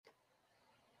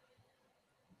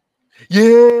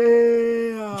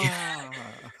Yeah.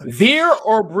 Veer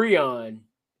or Breon?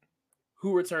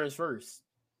 Who returns first?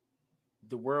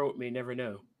 The world may never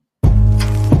know.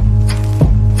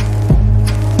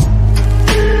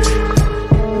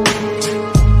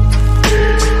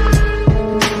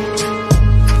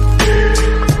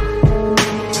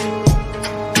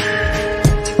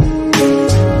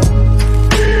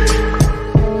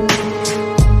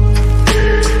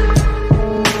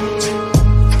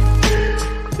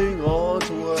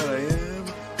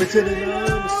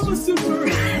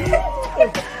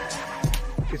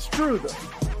 It's true, though.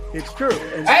 It's true.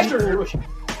 And I agree with you.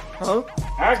 Huh?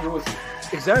 I agree with you.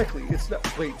 Exactly. It's not.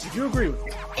 Wait, did you agree with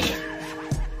me?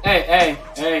 Hey.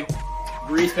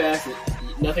 Breeze past it.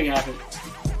 Nothing happened.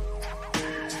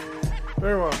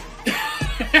 Very well.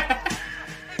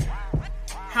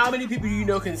 How many people do you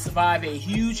know can survive a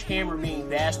huge hammer being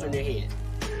bashed on their head?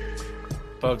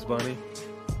 Bugs Bunny.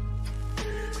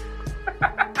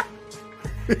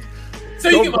 So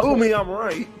Don't boo me, I'm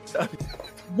right.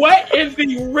 What in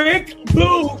the Rick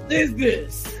Booth is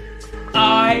this?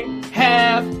 I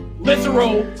have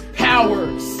literal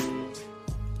powers.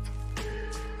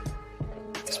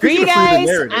 Screw you guys,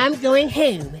 I'm going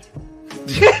home.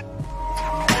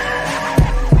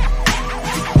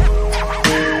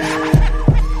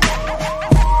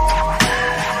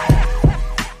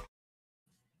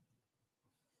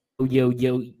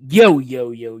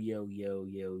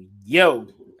 Yo.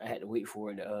 I had to wait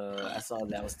for it. I saw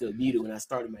that I was still muted when I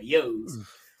started my yo's.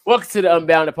 Welcome to the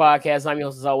Unbounded Podcast. I'm your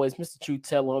host, as always, Mr. Truth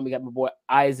Teller. We got my boy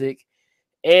Isaac.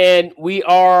 And we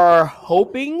are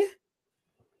hoping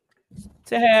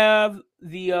to have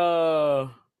the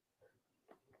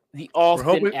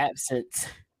often absent.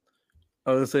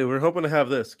 I was going to say, we're hoping to have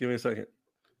this. Give me a second.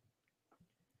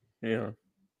 Yeah.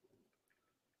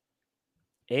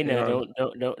 Hey, now,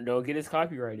 don't get us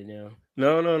copyrighted now.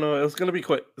 No. It's gonna be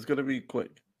quick. It's gonna be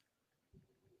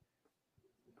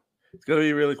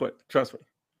really quick. Trust me.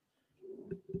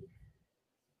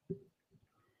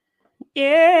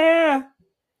 Yeah.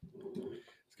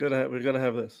 We're gonna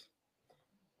have this.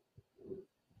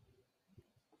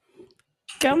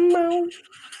 Come on.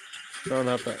 No,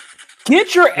 not that.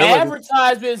 Get your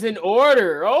advertisements in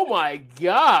order. Oh my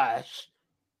gosh.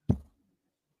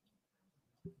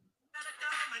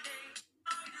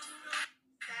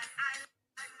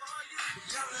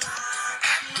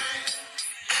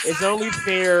 It's only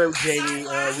fair, Jamie.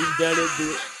 We've done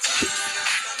it.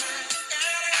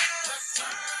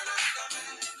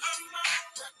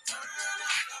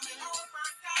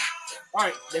 All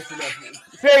right, that's enough.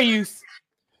 Fair use.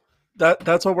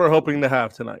 That's what we're hoping to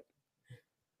have tonight.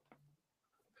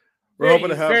 We're hoping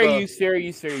to have fair use. Fair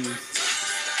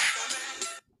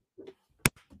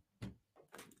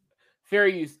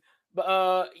use.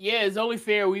 But yeah, it's only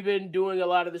fair. We've been doing a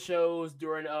lot of the shows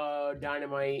during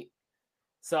Dynamite.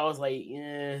 So I was like,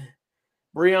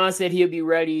 Breon said he'll be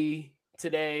ready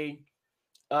today.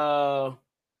 So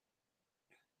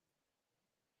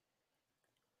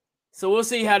we'll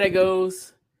see how that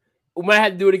goes. We might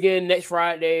have to do it again next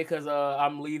Friday because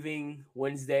I'm leaving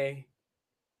Wednesday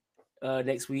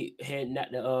next week, heading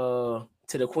out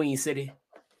to the Queen City.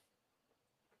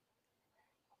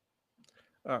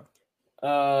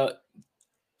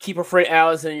 Keep a friend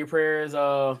Alex in your prayers.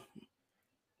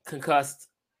 Concussed.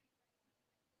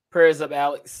 Prayers up,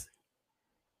 Alex.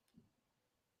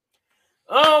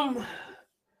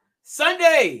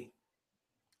 Sunday.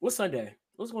 What's Sunday?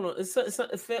 What's going on? I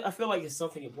feel like it's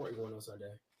something important going on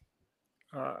Sunday.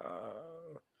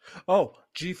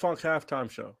 G-Funk halftime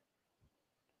show.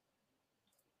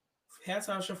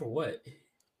 Halftime show for what?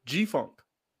 G-Funk.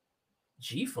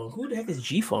 G-Funk? Who the heck is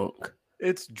G-Funk?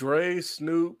 It's Dre,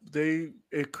 Snoop.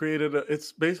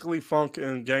 It's basically funk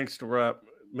and gangster rap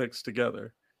mixed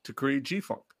together to create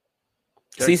G-Funk.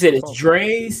 So you said it's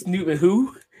Dre, Snoop, and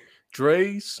who?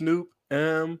 Dre, Snoop,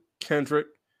 Kendrick,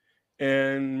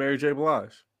 and Mary J.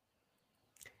 Blige.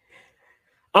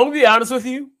 I'm gonna be honest with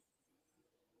you.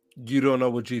 You don't know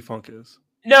what G-Funk is?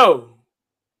 No.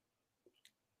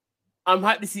 I'm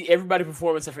hyped to see everybody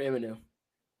perform except for Eminem.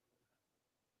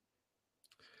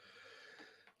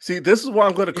 See, this is why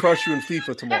I'm going to crush you in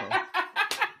FIFA tomorrow.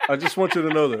 I just want you to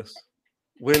know this.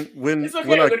 When it's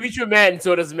okay, I'm going to beat you in Madden,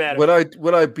 so it doesn't matter.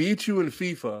 When I beat you in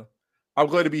FIFA, I'm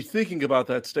going to be thinking about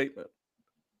that statement.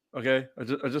 Okay? I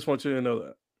just want you to know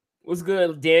that. What's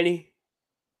good, Danny?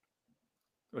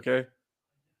 Okay?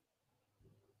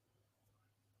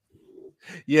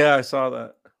 Yeah, I saw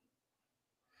that.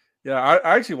 Yeah,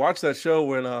 I actually watched that show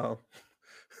when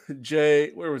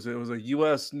Jay, where was it? It was a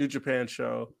U.S. New Japan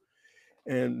show,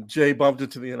 and Jay bumped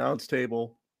into the announce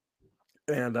table,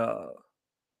 and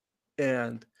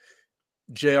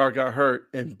JR got hurt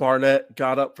and Barnett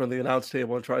got up from the announce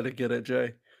table and tried to get at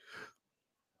Jay.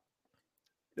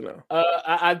 You know,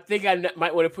 I think I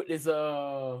might want to put this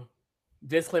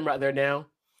disclaimer out there now.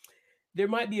 There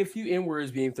might be a few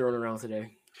N-words being thrown around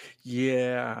today.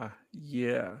 Yeah.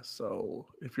 So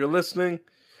if you're listening,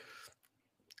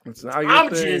 it's not your I'm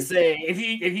thing. just saying, if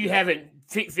you haven't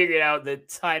figured out the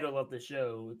title of the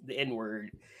show, the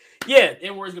N-word, yeah,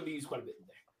 N-word's gonna be used quite a bit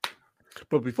today.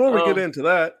 But before we get into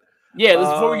that,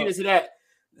 before we get into that,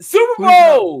 Super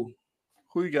Bowl.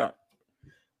 Who you got?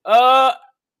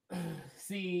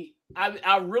 See,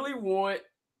 I really want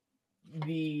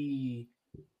the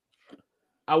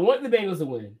Bengals to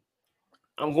win.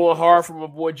 I'm going hard for my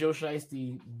boy Joe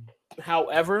Shiesty.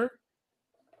 However,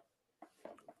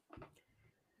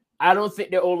 I don't think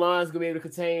their O-line is going to be able to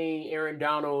contain Aaron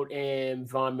Donald and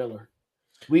Von Miller.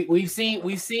 We've seen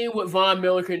what Von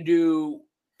Miller can do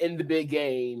in the big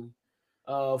game,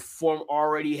 from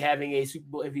already having a Super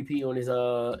Bowl MVP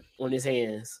on his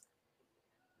hands.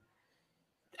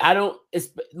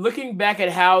 Looking back at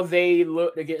how they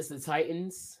looked against the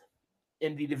Titans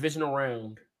in the divisional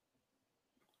round,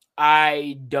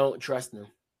 I don't trust them.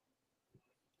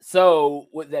 So,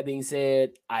 with that being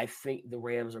said, I think the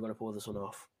Rams are going to pull this one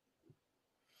off.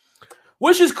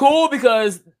 Which is cool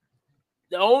because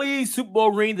the only Super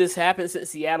Bowl ring that's happened since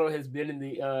Seattle has been in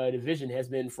the division has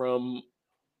been from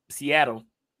Seattle.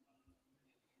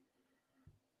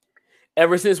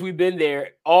 Ever since we've been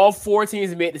there, all 4 teams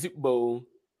have made the Super Bowl.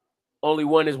 Only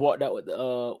one has walked out with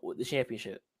the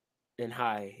championship. And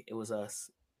it was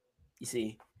us. You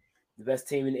see, the best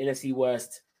team in the NFC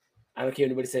West. I don't care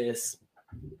what anybody says.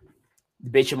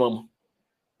 Debate your mama.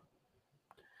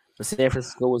 But San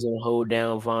Francisco was going to hold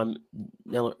down Von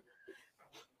Miller.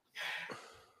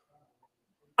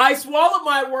 I swallowed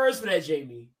my words for that,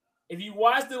 Jamie. If you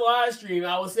watched the live stream,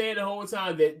 I was saying the whole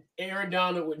time that Aaron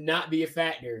Donald would not be a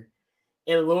factor.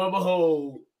 And lo and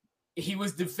behold, he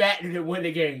was the factor to win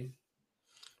the game.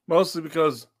 Mostly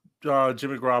because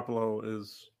Jimmy Garoppolo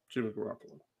is Jimmy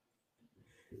Garoppolo.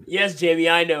 Yes, Jamie,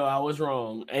 I know I was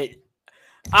wrong.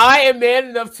 I am man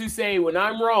enough to say when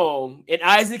I'm wrong, and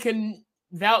Isaac can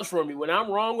vouch for me. When I'm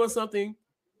wrong on something,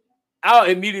 I'll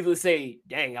immediately say,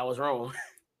 dang, I was wrong.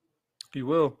 He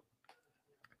will.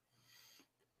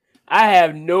 I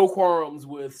have no qualms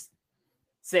with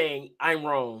saying I'm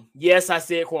wrong. Yes, I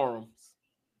said qualms.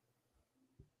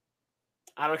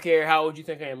 I don't care how old you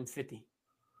think I am, 50.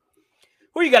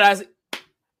 Who you got, Isaac?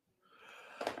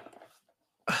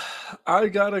 I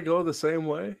gotta go the same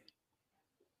way.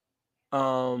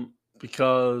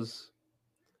 Because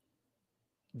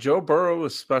Joe Burrow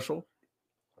is special.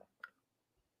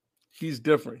 He's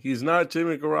different. He's not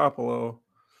Jimmy Garoppolo,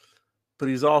 but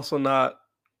he's also not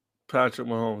Patrick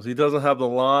Mahomes. He doesn't have the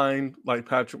line like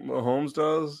Patrick Mahomes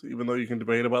does, even though you can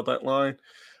debate about that line.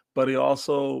 But he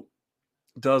also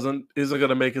isn't going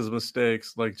to make his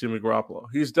mistakes like Jimmy Garoppolo.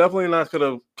 He's definitely not going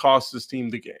to cost his team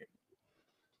the game.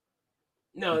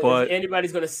 No, but if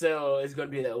anybody's going to sell, it's going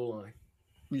to be that O-line.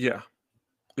 Yeah.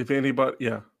 If anybody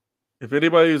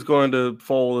is going to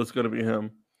fold, it's going to be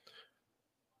him.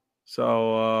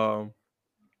 So,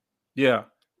 yeah.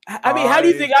 I mean, how do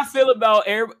you think I feel about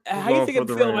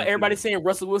everybody saying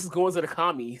Russell Wilson's going to the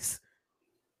commies?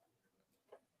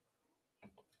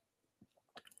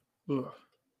 Ugh.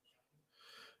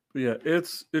 But yeah,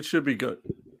 it should be good.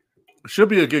 It should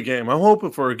be a good game. I'm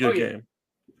hoping for a good game.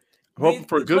 I'm hoping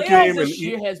for a good game. This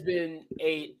year has been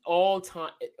an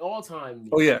all-time.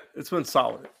 Oh yeah, it's been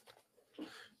solid.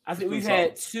 I think we've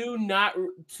had two not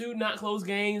close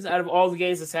games out of all the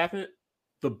games that's happened.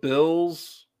 The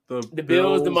Bills, the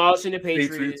Bills demolishing the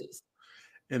Patriots,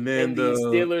 and then the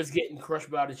Steelers getting crushed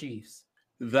by the Chiefs.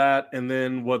 That and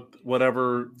then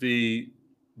whatever the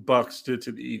Bucks did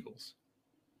to the Eagles.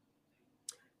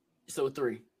 So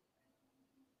 3.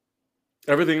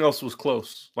 Everything else was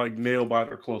close, like nail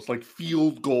biter close, like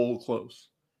field goal close.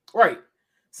 Right.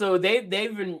 So they've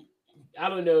been. I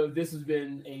don't know if this has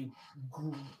been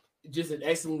just an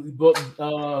excellently booked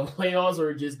playoffs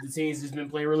or just the team's just been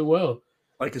playing really well.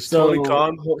 Like is Tony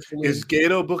Khan? Is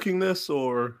Gato booking this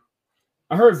or?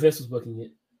 I heard Vince was booking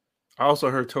it. I also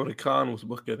heard Tony Khan was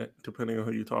booking it, depending on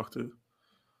who you talk to.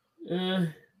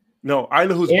 No, I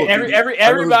know who's booking it.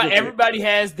 Everybody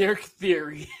has their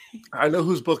theory. I know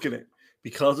who's booking it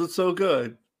because it's so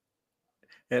good.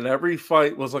 And every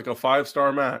fight was like a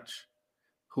 5-star match.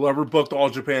 Whoever booked All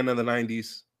Japan in the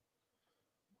 90s.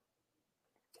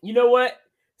 You know what?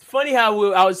 It's funny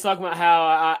how I was talking about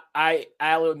how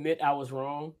I'll admit I was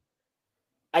wrong.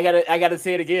 I gotta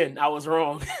say it again. I was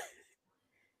wrong.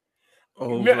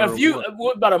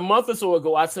 About a month or so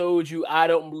ago, I told you I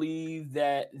don't believe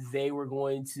that they were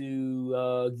going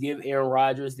to give Aaron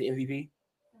Rodgers the MVP.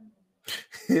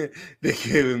 They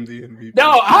gave him the MVP.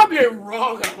 No, I've been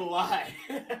wrong a lot.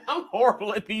 I'm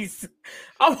horrible at these.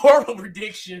 I'm horrible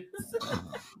predictions.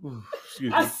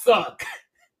 I suck.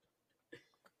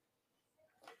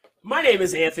 My name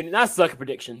is Anthony, and I suck at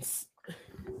predictions.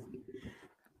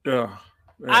 Yeah.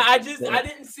 I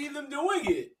didn't see them doing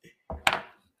it.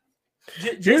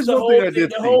 Here's one thing I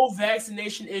did see. The whole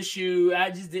vaccination issue, I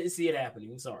just didn't see it happening.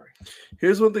 I'm sorry.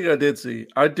 Here's one thing I did see.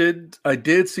 I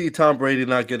did see Tom Brady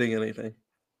not getting anything.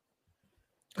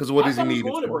 Because what does he need?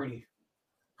 Going to Brady.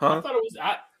 Huh? I thought it was.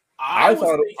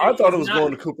 I thought it was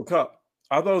going to Cooper Kupp.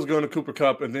 I thought it was going to Cooper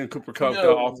Kupp, and then Cooper Kupp got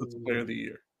Offensive Player of the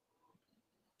Year.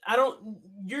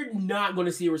 You're not going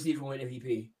to see a receiver win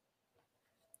MVP.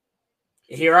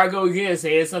 Here I go again,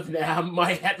 saying something that I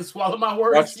might have to swallow my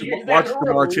words. Watch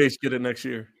Ja'Marr Chase get it next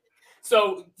year.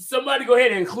 So somebody go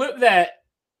ahead and clip that.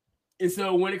 And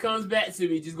so when it comes back to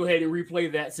me, just go ahead and replay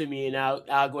that to me, and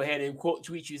I'll go ahead and quote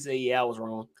tweet you, say, yeah, I was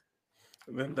wrong.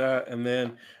 And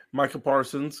then Micah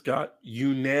Parsons got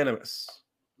unanimous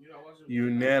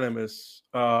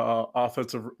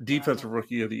defensive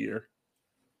rookie of the year.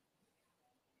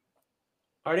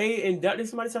 Are they inducting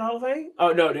somebody to the Hall of Fame?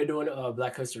 Oh no, they're doing a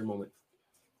Black History moment.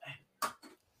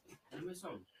 I missed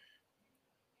something.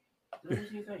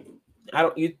 I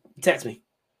don't. You text me.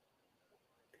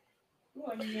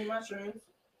 Well, you my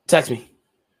text me.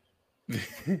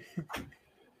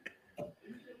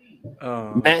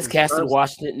 Matt's Castle,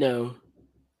 Washington. No.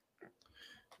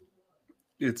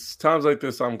 It's times like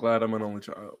this. I'm glad I'm an only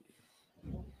child.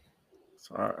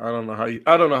 So I don't know how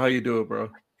you do it,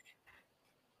 bro.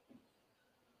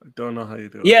 I don't know how you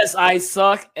do it. Yes, I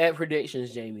suck at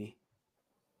predictions, Jamie.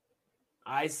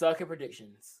 I suck at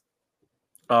predictions.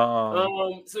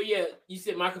 So yeah, you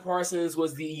said Micah Parsons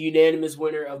was the unanimous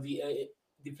winner of the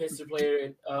defensive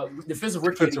rookie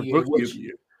of the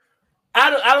year. I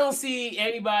don't see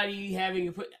anybody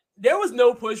having there was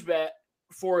no pushback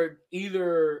for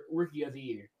either rookie of the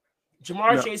year.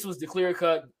 Ja'Marr Chase was the clear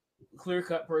cut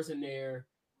person there.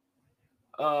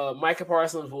 Micah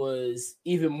Parsons was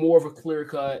even more of a clear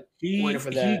cut winner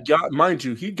for that.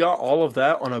 He got all of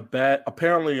that on a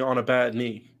bad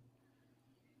knee.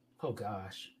 Oh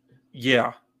gosh.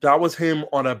 Yeah, that was him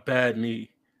on a bad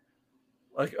knee.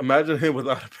 Like, imagine him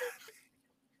without a bad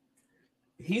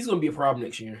knee. He's gonna be a problem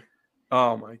next year.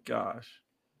 Oh my gosh.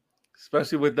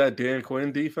 Especially with that Dan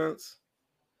Quinn defense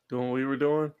doing what we were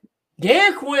doing.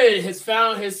 Dan Quinn has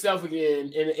found himself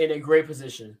again in a great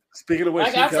position. Speaking of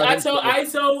which, I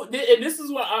told, and this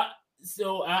is what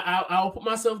I'll put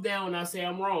myself down when I say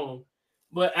I'm wrong,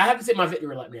 but I have to take my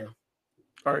victory lap now.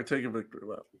 All right, take a victory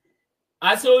lap.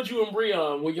 I told you and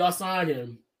Breon when y'all signed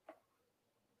him,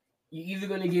 you're either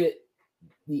gonna get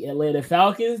the Atlanta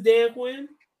Falcons Dan Quinn,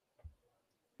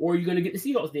 or you're gonna get the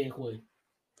Seahawks Dan Quinn.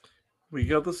 We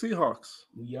got the Seahawks.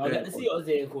 Y'all got the Seahawks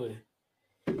Dan Quinn.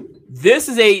 This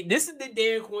is the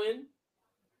Dan Quinn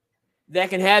that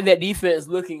can have that defense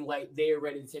looking like they're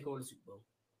ready to take over the Super Bowl.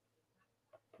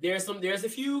 There's a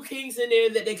few kinks in there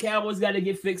that the Cowboys got to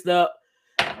get fixed up,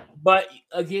 but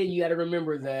again, you got to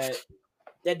remember that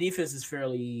defense is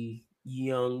fairly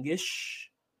youngish.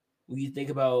 When you think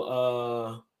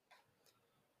about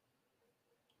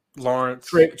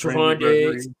Lawrence, Trevon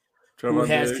Diggs, who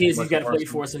has kids he's got to play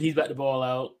for, so he's about to ball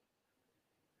out.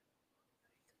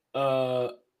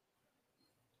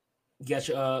 You got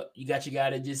your guy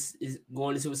that just is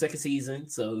going into a second season,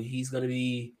 so he's going to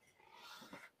be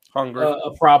hungry.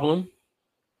 A problem.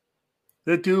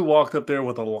 That dude walked up there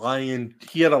with a lion.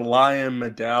 He had a lion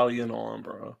medallion on,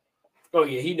 bro. Oh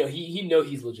yeah, he know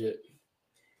he's legit.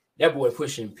 That boy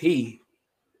pushing P.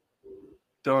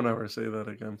 Don't ever say that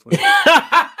again, please.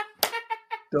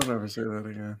 Don't ever say that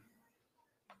again.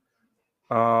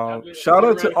 Shout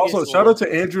out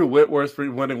to Andrew Whitworth for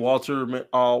winning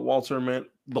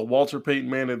the Walter Payton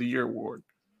Man of the Year award.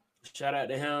 Shout out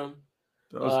to him.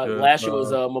 Last year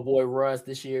was my boy Russ.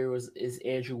 This year is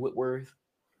Andrew Whitworth.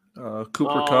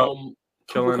 Cooper Kupp.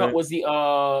 Cooper Kupp was the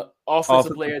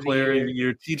offensive player of the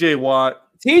year. TJ Watt.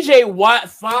 TJ Watt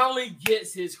finally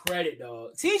gets his credit,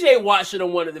 dog. TJ Watt should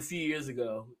have won it a few years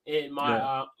ago, in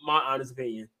my honest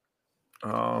opinion.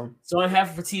 So I'm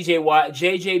happy for TJ Watt.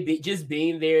 JJ just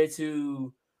being there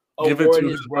to award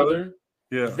his brother.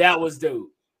 Yeah, that was dope.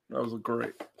 That was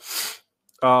great.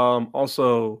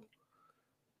 Also,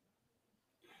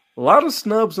 a lot of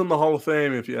snubs in the Hall of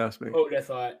Fame, if you ask me. Oh, that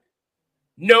thought.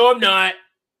 No, I'm not.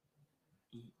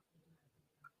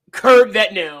 Curb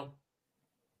that now.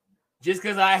 Just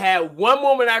because I had one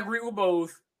moment I agree with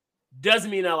both doesn't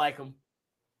mean I like them.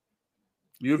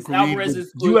 You agreed.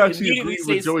 You actually agreed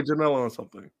with Joey Janela on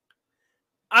something.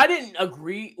 I didn't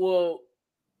agree. Well,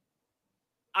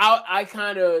 I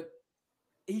kind of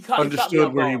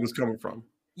understood where he was coming from.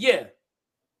 Yeah,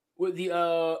 with the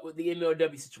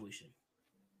MLW situation,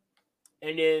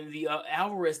 and then the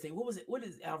Alvarez thing. What was it? What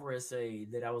did Alvarez say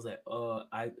that I was like,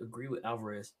 I agree with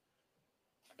Alvarez.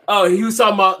 Oh, he was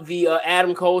talking about the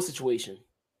Adam Cole situation.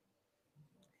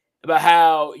 About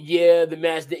how, the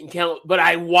match didn't count, but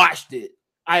I watched it.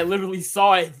 I literally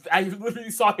saw it. I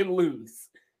literally saw him lose.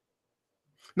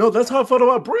 No, that's how I felt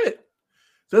about Britt.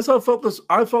 That's how I felt this.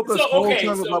 I felt this whole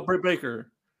time about Britt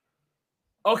Baker.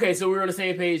 Okay, so we're on the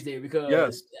same page there because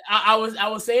yes, I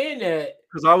was saying that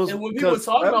because I was and when people were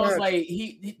talking about, I was like,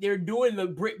 they're doing the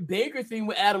Britt Baker thing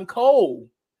with Adam Cole.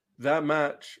 That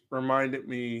match reminded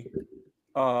me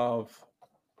of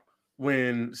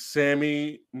when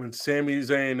Sami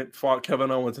Zayn fought Kevin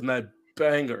Owens in that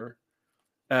banger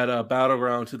at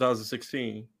Battleground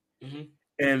 2016,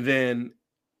 and then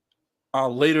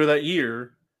later that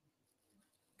year,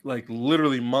 like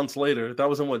literally months later, that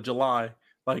was in July.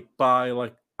 Like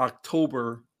by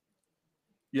October,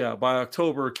 by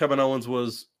October, Kevin Owens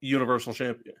was Universal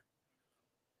Champion,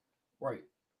 right?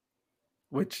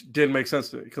 Which didn't make sense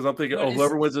to me because I'm thinking,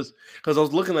 whoever wins this, because I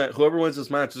was looking at whoever wins this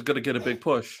match is going to get a big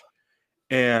push,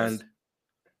 and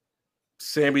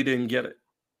Sami didn't get it.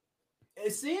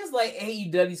 It seems like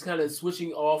AEW's kind of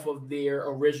switching off of their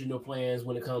original plans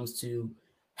when it comes to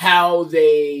how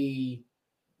they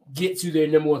get to their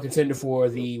number one contender for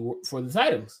the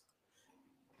titles.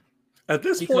 At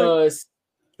this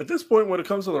point, when it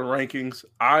comes to the rankings,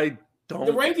 I don't.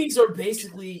 The rankings are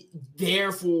basically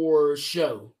there for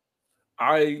show.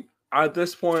 At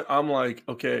this point, I'm like,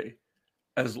 okay,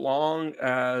 as long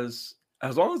as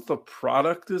the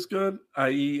product is good,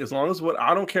 i.e., as long as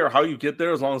I don't care how you get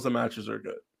there, as long as the matches are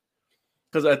good.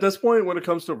 Because at this point, when it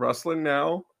comes to wrestling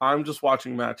now, I'm just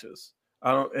watching matches.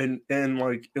 I don't and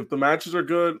like if the matches are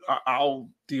good, I'll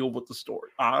deal with the story.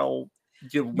 I'll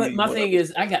give. But my thing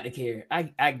is, I got to care. I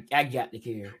got to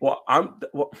care. Well,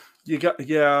 you got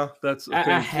That's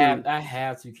I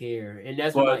have to care, and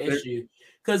that's my issue.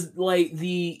 Because like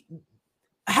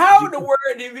how in the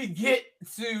world did we get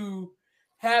to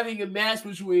having a match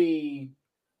between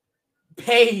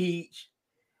Paige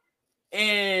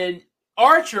and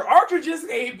Archer? Archer just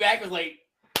came back and was like,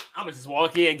 I'm gonna just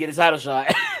walk in and get a title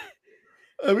shot.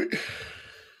 I mean,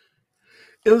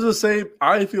 it was the same.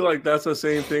 I feel like that's the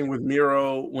same thing with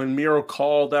Miro when Miro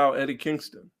called out Eddie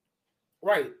Kingston.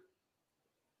 Right.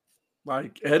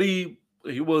 Like Eddie,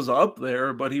 he was up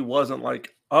there, but he wasn't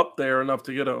like up there enough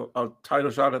to get a title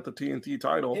shot at the TNT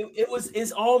title.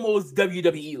 It's almost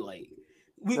WWE like.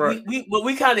 We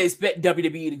kind of expect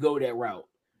WWE to go that route.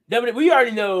 We already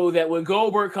know that when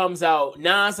Goldberg comes out,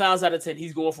 9 times out of 10,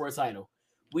 he's going for a title.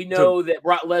 We know that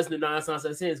Brock Lesnar 9 times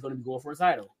out of 10 is going to be going for a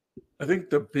title. I think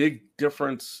the big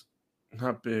difference,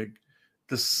 the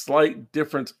slight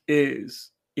difference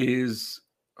is,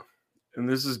 and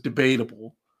this is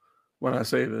debatable when I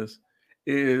say this,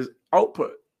 is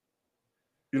output.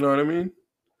 You know what I mean?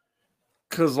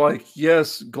 Because,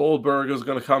 yes, Goldberg is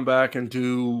going to come back and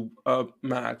do a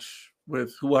match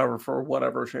with whoever for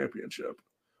whatever championship.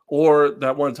 Or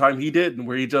that one time he did,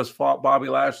 where he just fought Bobby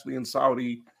Lashley in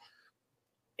Saudi.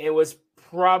 It was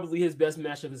probably his best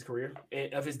match of his career,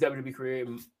 of his WWE career.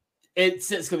 And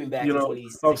since coming back,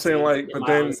 I'm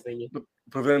saying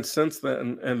but then since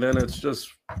then, and then it's just,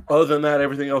 other than that,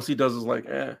 everything else he does is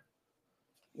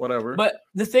whatever. But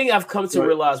the thing I've come to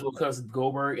realize when it comes to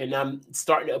Goldberg, and I'm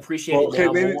starting to appreciate it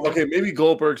now. Maybe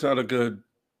Goldberg's not a good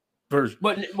version.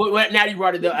 But now you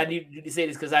brought it up, I need to say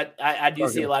this because I do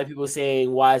see a lot of people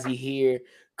saying, why is he here?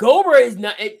 Goldberg is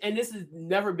not, and this has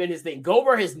never been his thing.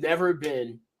 Goldberg has never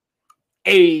been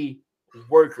a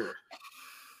worker.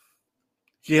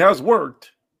 He has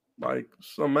worked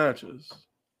some matches.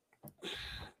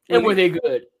 And were they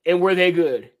good?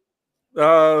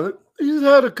 He's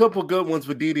had a couple good ones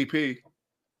with DDP.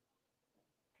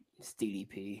 It's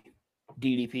DDP.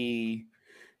 DDP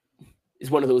is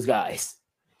one of those guys.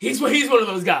 He's one of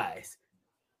those guys.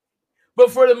 But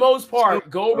for the most part,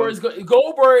 Goldberg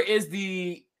is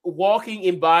the walking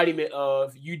embodiment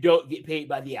of you don't get paid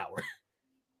by the hour.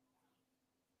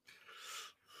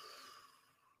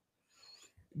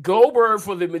 Goldberg,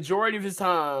 for the majority of his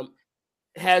time,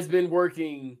 has been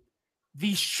working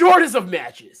the shortest of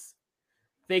matches.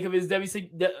 Think of his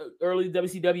early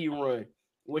WCW run.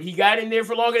 When he got in there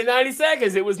for longer than 90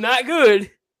 seconds, it was not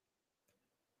good.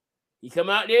 You come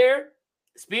out there,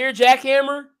 spear,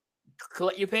 jackhammer,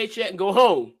 collect your paycheck, and go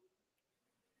home.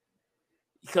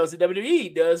 he comes to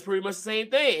WWE, does pretty much the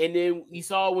same thing. And then you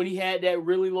saw when he had that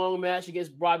really long match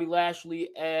against Bobby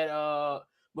Lashley at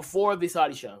before the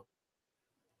Saudi show.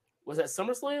 Was that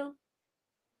SummerSlam?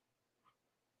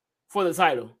 For the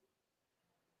title.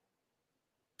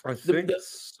 I think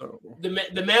so.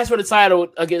 The match for the title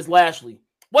against Lashley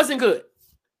wasn't good.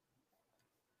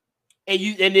 And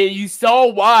then you saw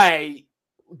why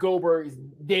Goldberg is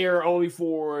there only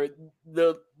for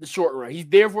the short run. He's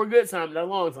there for a good time, not a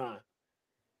long time.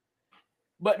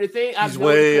 But the thing he's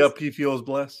way up, he feels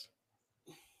blessed.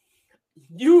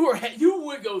 You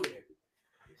would go there.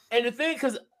 And the thing,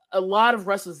 because a lot of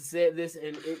wrestlers said this,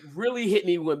 and it really hit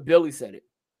me when Billy said it.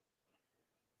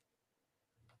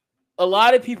 A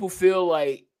lot of people feel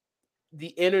like the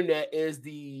internet is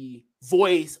the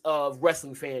voice of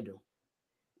wrestling fandom.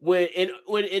 When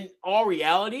in all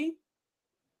reality,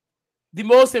 the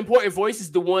most important voice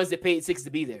is the ones that paid $6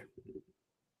 to be there.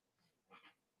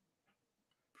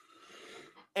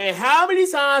 And how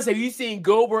many times have you seen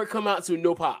Goldberg come out to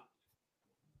no pop?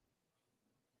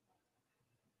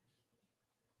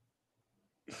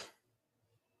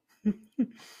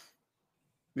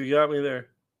 You got me there.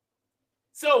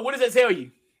 So what does that tell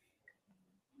you?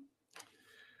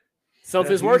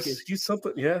 Something's working. He's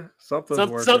something, yeah. Something's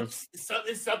working.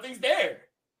 Something's there.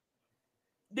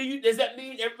 Does that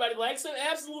mean everybody likes him?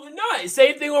 Absolutely not.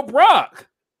 Same thing with Brock.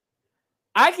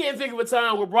 I can't think of a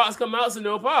time where Brock's come out to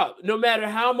no pop. No matter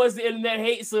how much the internet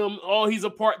hates him, he's a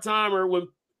part-timer. When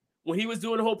he was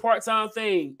doing the whole part-time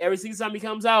thing, every single time he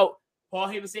comes out, Paul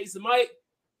Heyman takes the mic.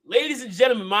 Ladies and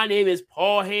gentlemen, my name is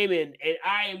Paul Heyman, and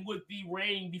I am with the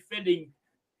reigning, defending,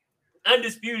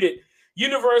 undisputed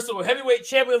Universal Heavyweight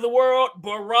Champion of the world,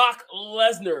 Brock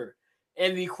Lesnar.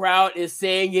 And the crowd is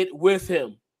saying it with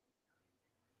him.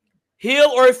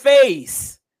 Heel or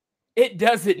face, it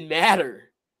doesn't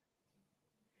matter.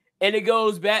 And it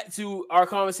goes back to our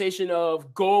conversation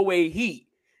of go away heat.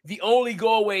 The only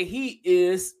go away heat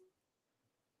is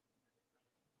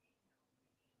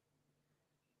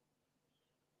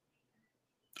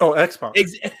X-Pac.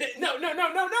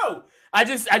 No. I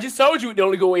just told you what the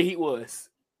only go away heat was.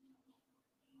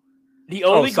 The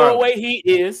only go away heat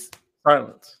is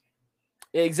silence.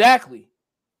 Exactly.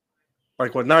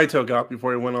 Like what Naito got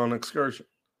before he went on excursion.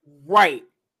 Right.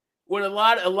 When a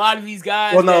lot of these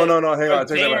guys. Well, no. Hang on.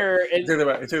 Take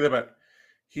that back.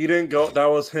 He didn't go. That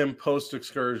was him post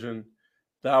excursion.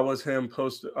 That was him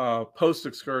post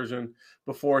excursion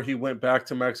before he went back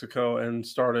to Mexico and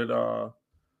started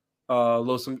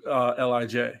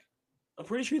LIJ. I'm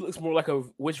pretty sure he looks more like a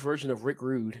which version of Rick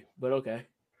Rude, but okay.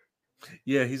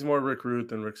 Yeah, he's more Rick Rude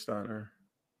than Rick Steiner.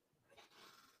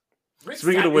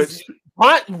 Speaking of which,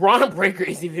 Ron Breaker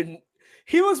is even.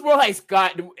 He looks more like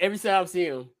Scott every time I see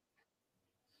him.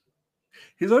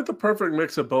 He's like the perfect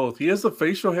mix of both. He has the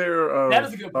facial hair of. That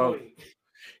is a good point.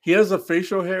 He has the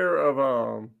facial hair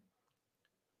of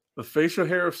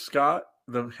Scott,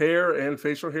 the hair and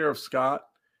facial hair of Scott,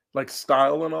 like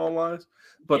style and all lies,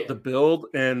 but the build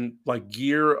and like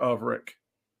gear of Rick.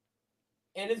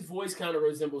 And his voice kind of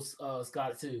resembles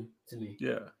Scott too, to me.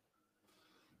 Yeah.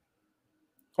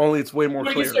 Only it's way more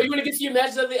clear. You want to get to your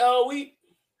matches of the week?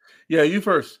 Yeah, you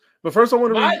first. But first, I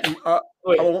want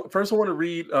to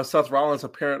read Seth Rollins'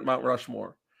 apparent Mount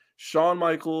Rushmore: Shawn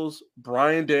Michaels,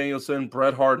 Bryan Danielson,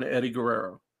 Bret Hart, and Eddie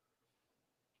Guerrero.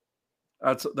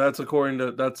 That's according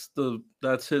to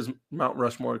that's his Mount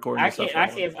Rushmore according to Seth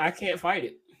Rollins. I can't fight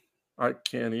it. I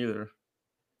can't either.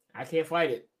 I can't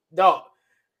fight it. No,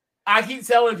 I keep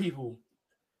telling people.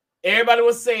 Everybody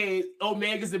was saying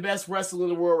Omega's the best wrestler in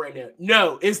the world right now.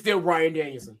 No, it's still Bryan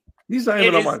Danielson. He's not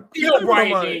even on my.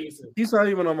 He's not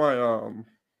even on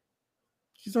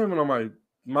my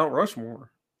Mount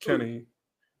Rushmore. Kenny.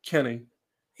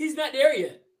 He's not there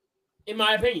yet, in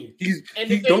my opinion.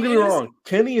 Don't get me wrong.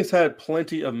 Kenny has had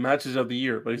plenty of matches of the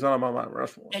year, but he's not on my Mount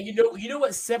Rushmore. And you know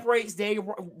what separates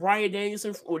Bryan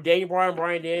Danielson or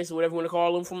Bryan Danielson, whatever you want to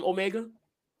call him, from Omega?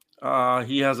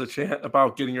 He has a chant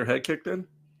about getting your head kicked in.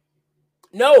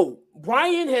 No,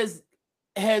 Bryan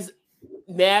has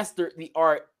mastered the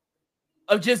art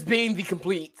of just being the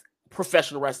complete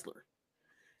professional wrestler,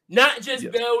 not just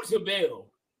bell to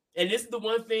bell. And this is the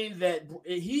one thing that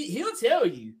he'll tell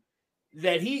you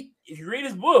that if you read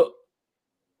his book,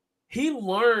 he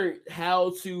learned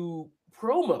how to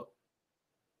promo.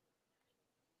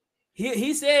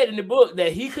 He said in the book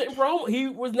that he couldn't promo. He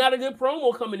was not a good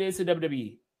promo coming into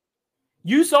WWE.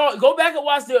 Go back and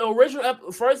watch the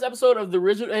original first episode of the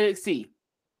original NXT,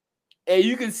 and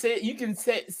you can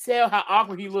tell how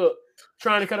awkward he looked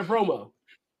trying to cut a promo.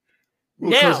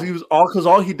 Because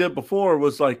all he did before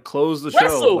was like close the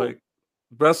show.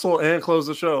 wrestle and close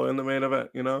the show in the main event.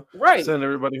 Right. Send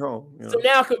everybody home. So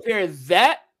now compare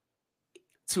that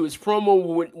to his promo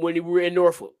when we were in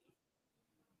Norfolk.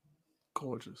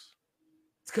 Gorgeous.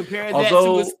 Compare that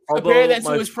to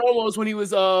his promos when he was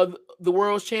the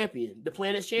world's champion, the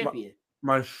planet's champion.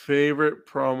 My favorite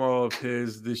promo of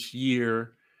his this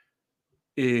year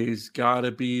is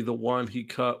gotta be the one he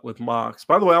cut with Mox.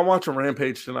 By the way, I'm watching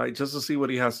Rampage tonight just to see what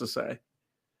he has to say.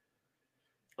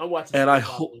 I'm watching, and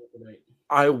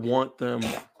I want them.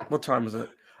 What time is it?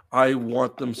 I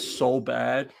want them so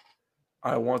bad.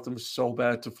 I want them so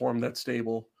bad to form that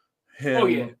stable.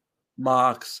 Him,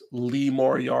 Mox, Lee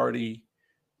Moriarty,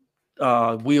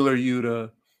 Wheeler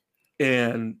Yuta,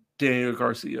 and Daniel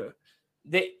Garcia.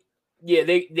 They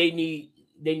need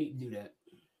to do that.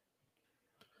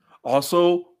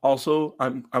 Also,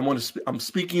 I'm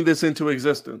speaking this into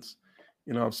existence.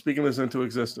 I'm speaking this into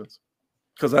existence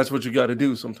because that's what you got to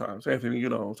do sometimes, Anthony. You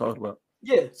know what I'm talking about.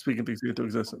 Yeah, speaking things into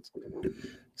existence.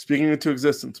 Speaking into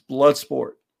existence.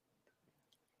 Bloodsport.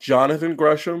 Jonathan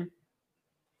Gresham,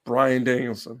 Bryan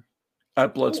Danielson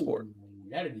at Bloodsport. Ooh,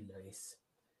 that'd be nice.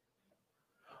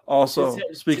 Also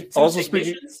speaking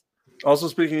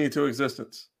into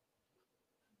existence.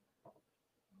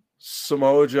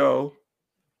 Samoa Joe.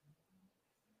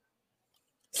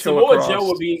 Samoa Joe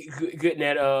would be good in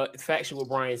that faction with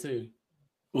Bryan too.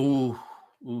 Ooh.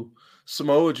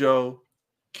 Samoa Joe,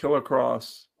 Killer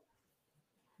Cross,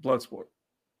 Bloodsport.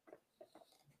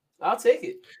 I'll take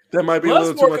it. That might be a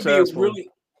little too much to ask for.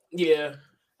 Yeah.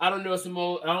 I don't know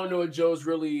if Joe's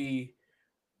really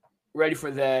ready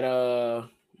for that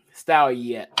style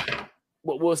yet.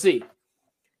 But we'll see.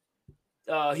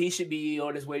 He should be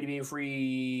on his way to being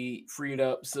freed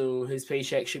up, so his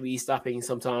paycheck should be stopping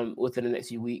sometime within the next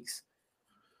few weeks.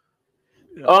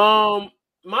 Yeah.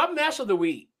 My match of the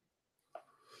week.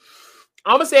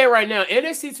 I'm gonna say it right now.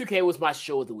 NXT 2K was my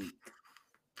show of the week.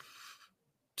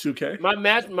 2K?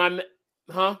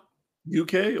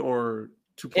 UK or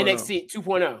 2.0? NXT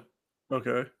 2.0.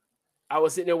 Okay. I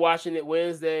was sitting there watching it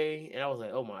Wednesday, and I was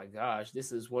like, "Oh my gosh,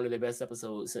 this is one of the best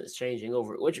episodes since changing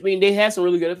over." Which I mean, they had some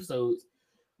really good episodes,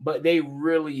 but they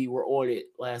really were on it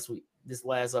this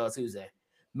last Tuesday.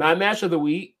 My match of the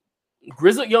week: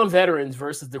 Grizzled Young Veterans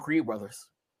versus the Creed Brothers.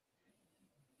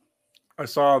 I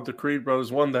saw the Creed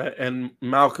Brothers won that, and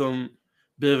Malcolm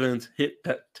Bivens hit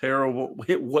that terrible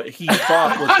what he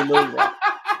thought was the Millie Rock.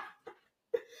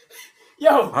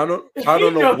 Yo, I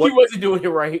don't know what he wasn't doing it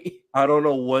right. I don't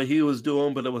know what he was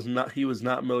doing, but he was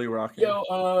not Millie rocking. Yo,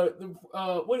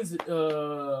 what is it?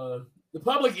 The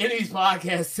Public Enemies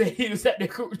podcast said he was at the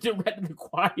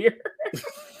choir.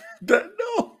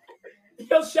 No.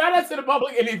 Yo, shout out to the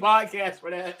Public Enemies podcast for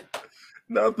that.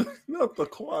 Not the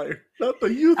choir, not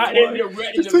the youth choir.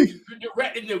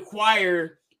 In the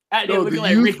choir. No, the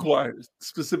like youth Ricky. Choir,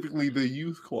 specifically the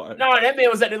youth choir. No, that man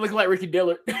was out there looking like Ricky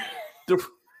Dillard.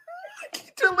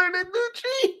 Ricky Dillard and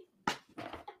Nucci.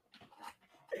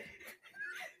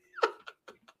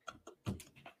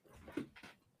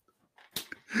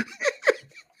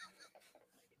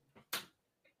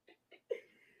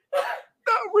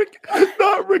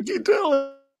 Not Ricky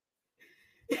Dillard.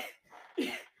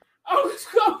 I was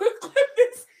going to clip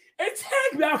this and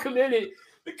tag Malcolm in it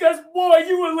because, boy,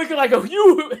 you were looking like I was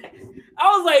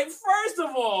like, first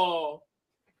of all,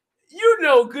 you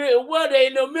know good and well there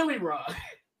ain't no Millie Rock.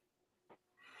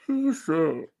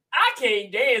 Sure. I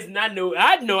can't dance, and I know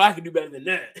I can do better than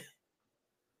that.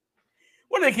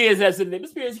 One of the kids has said,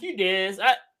 "Miss Spears, can you dance?"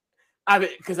 I've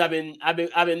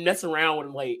been messing around with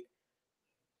him. Like,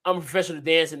 I'm a professional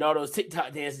dancer, and all those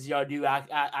TikTok dances y'all do,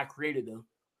 I created them.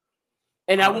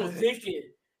 And I won't think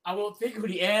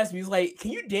when he asked me, he's like,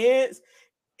 "Can you dance?"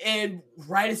 And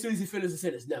right as soon as he finished the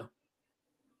sentence, no.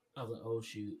 I was like, "Oh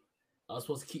shoot! I was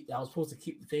supposed to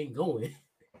keep the thing going."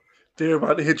 They're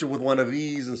about to hit you with one of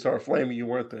these and start flaming you,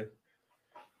 weren't they?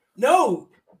 No.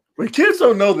 Wait, kids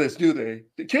don't know this, do they?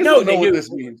 The kids don't know what this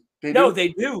means. They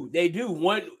do. They do.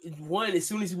 One as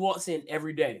soon as he walks in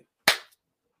every day.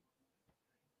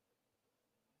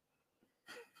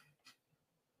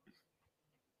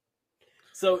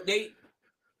 So they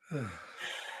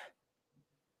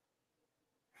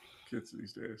kids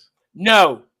these days.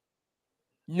 No.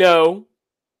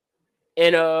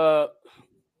 And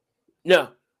no.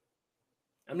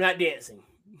 I'm not dancing.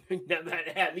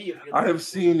 I have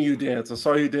seen you dance. I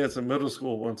saw you dance in middle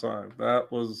school one time. That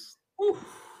was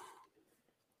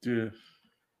dude.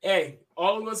 Hey,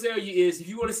 all I'm gonna tell you is if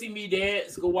you want to see me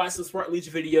dance, go watch some Spark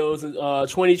Legion videos in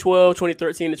 2012,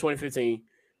 2013, and 2015.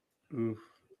 Oof.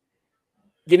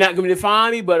 You're not gonna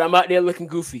find me, but I'm out there looking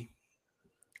goofy.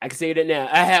 I can say that now.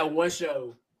 I had one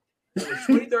show. It was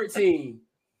 2013.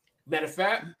 Matter of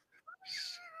fact,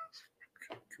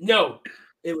 no,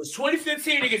 it was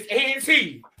 2015 against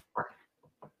A&T.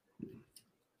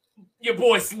 Your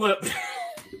boy slipped.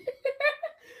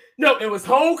 No, it was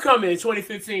homecoming in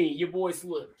 2015. Your boy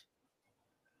slipped.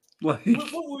 Like,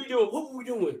 what were we doing? What were we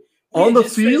doing? on the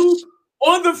field?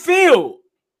 On the field.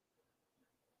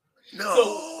 No.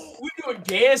 So we doing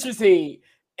dance routine,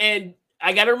 and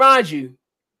I gotta remind you,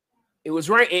 it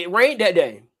rained that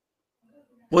day.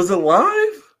 Was it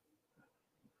live?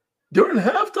 During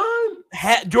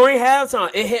halftime? During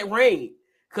halftime, it had rained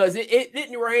because it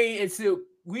didn't rain until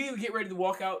we would get ready to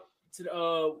walk out to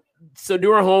the. So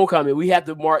during homecoming, we had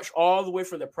to march all the way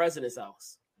from the president's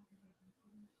house.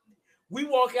 We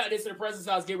walk out into the president's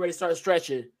house, get ready to start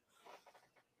stretching.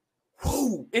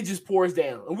 Whoo, it just pours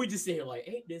down, and we just sit here like,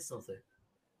 ain't this something?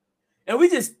 And we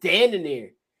just standing there.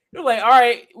 We're like, all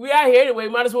right, we out here anyway.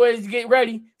 Might as well get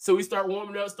ready. So we start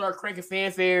warming up, start cranking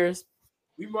fanfares.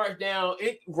 We marched down.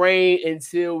 It rained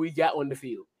until we got on the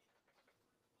field.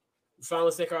 We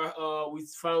finally take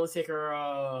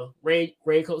our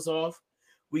raincoats off.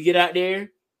 We get out there.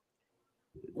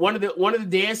 One of the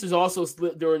dancers also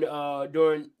slipped during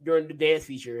the dance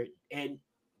feature, and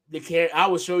I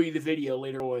will show you the video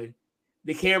later on.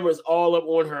 The camera's all up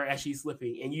on her as she's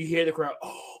slipping, and you hear the crowd.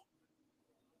 Oh,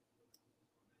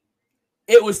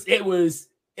 the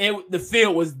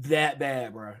field was that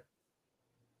bad, bro.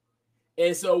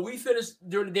 And so we finished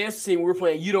during the dance scene. We were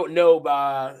playing "You Don't Know"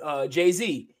 by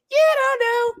Jay-Z. You don't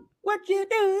know what you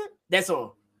do. That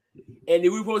song. And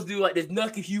then we were supposed to do like this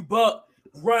 "Nuck if you buck,"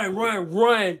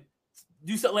 run,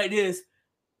 do something like this.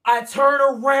 I turn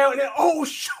around and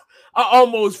I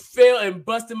almost fell and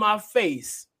busted my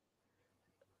face.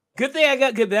 Good thing I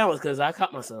got good balance because I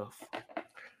caught myself.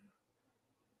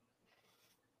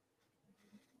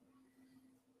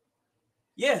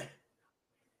 Yeah.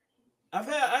 I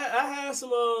had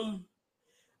some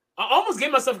I almost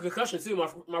gave myself a concussion too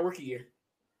my rookie year.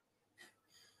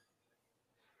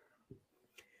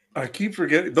 I keep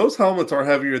forgetting those helmets are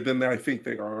heavier than I think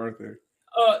they are, aren't they?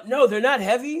 No, they're not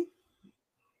heavy,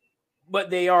 but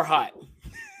they are hot.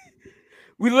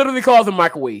 We literally call them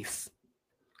microwaves.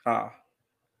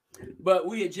 But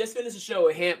we had just finished a show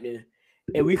at Hampton,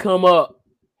 and we come up.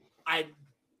 I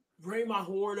bring my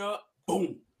horn up,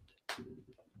 boom,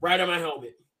 right on my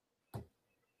helmet.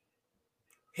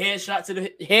 Headshot to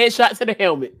the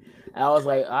helmet. I was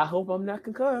like, I hope I'm not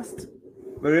concussed.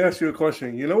 Let me ask you a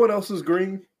question. You know what else is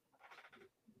green?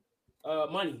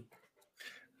 Money.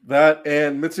 That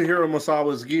and Mitsuhiro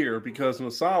Misawa's gear, because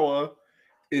Misawa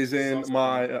is in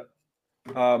my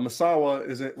Misawa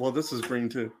is in. Well, this is green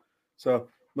too. So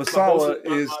Misawa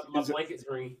my blanket's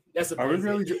green. That's a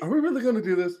blanket. Are we really going to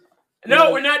do this?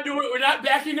 No, we're not doing it. We're not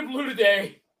backing the blue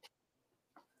today.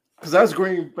 Because that's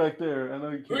green back there. I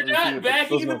know you can't. We're not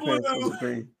backing the blue. Those are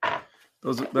green.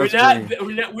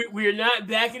 We're not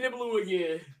backing the blue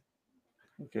again.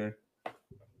 Okay.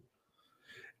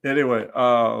 Anyway,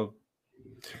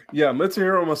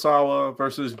 Mitsuhiro Misawa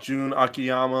versus Jun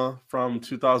Akiyama from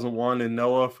 2001 in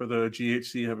Noah for the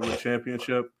GHC Heavyweight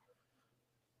Championship.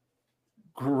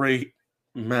 Great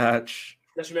match.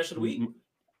 That's your match of the week?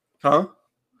 Huh?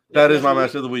 That is my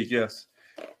match of the week, yes.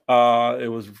 It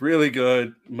was really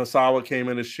good. Misawa came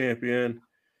in as champion.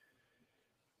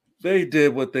 They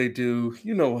did what they do.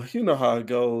 You know how it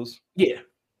goes. Yeah.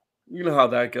 You know how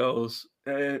that goes.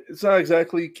 And it's not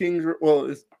exactly King's Road.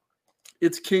 Well,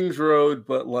 it's King's Road,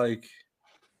 but like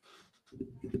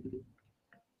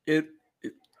it's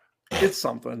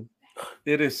something.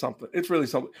 It is something. It's really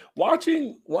something.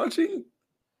 Watching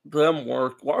them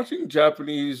work, watching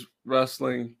Japanese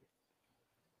wrestling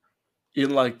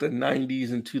in like the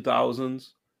 90s and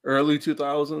 2000s, early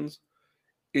 2000s,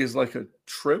 is like a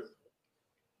trip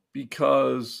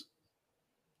because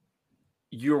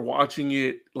you're watching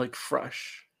it like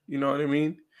fresh. You know what I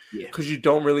mean? Yeah. Because you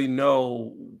don't really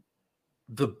know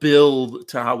the build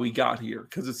to how we got here.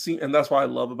 Because it seems, and that's why I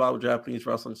love about Japanese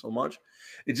wrestling so much.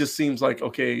 It just seems like,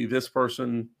 okay, this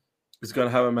person is going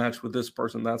to have a match with this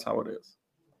person. That's how it is.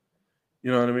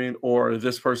 You know what I mean? Or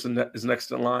this person that is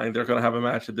next in line, they're going to have a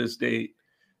match at this date.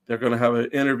 They're going to have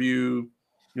an interview.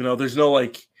 You know, there's no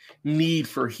like need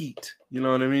for heat. You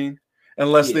know what I mean?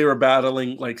 Unless they were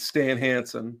battling like Stan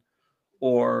Hansen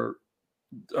or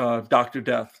Dr.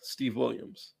 Death, Steve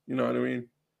Williams. You know what I mean?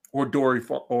 Or Dory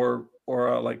Funk, or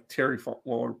like Terry Funk,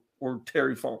 or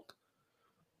Terry Funk,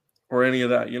 or any of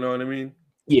that. You know what I mean?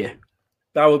 Yeah.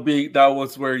 That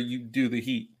was where you do the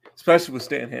heat, especially with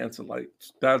Stan Hansen. Like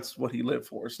that's what he lived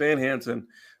for. Stan Hansen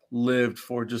lived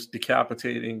for just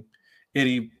decapitating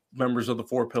any members of the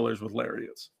Four Pillars with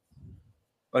lariats.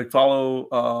 Like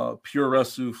follow Pure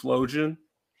Resu Flojan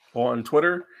on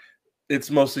Twitter, it's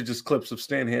mostly just clips of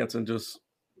Stan Hansen just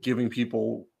giving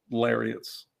people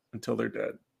lariats until they're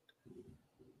dead.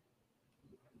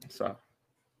 So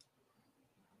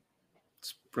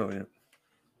it's brilliant.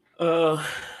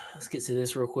 Let's get to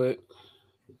this real quick.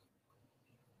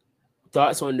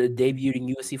 Thoughts on the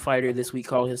debuting UFC fighter this week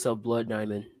calling himself Blood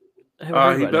Diamond? He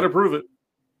better prove it.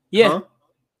 Yeah. Huh?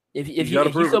 If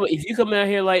you come out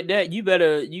here like that, you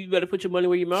better put your money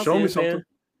where your mouth is. Show me something. Man.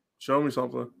 Show me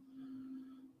something.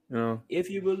 You know. If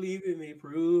you believe in me,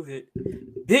 prove it.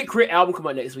 Big Crit album come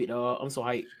out next week, dog. I'm so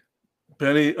hyped.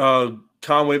 Benny,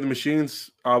 Conway the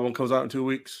Machine's album comes out in 2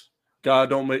 weeks. God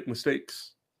Don't Make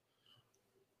Mistakes.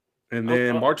 And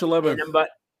then March 11th.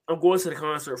 I'm going to the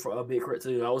concert for Big Crit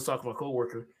too. I was talking to my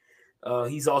coworker.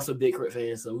 He's also a Big Crit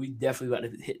fan, so we definitely about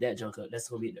to hit that junk up. That's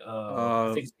gonna be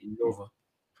Nova.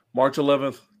 March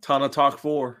 11th, Tana Talk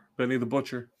 4, Benny the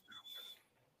Butcher.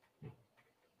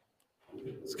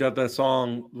 It's got that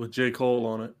song with J. Cole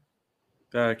on it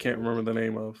that I can't remember the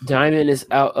name of. Diamond is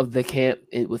out of the camp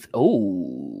with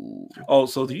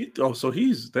so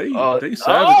he's they savage. They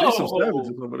some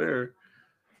savages over there.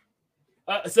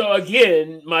 So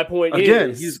again, my point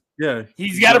is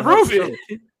he's got to prove it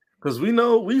because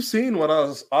we've seen what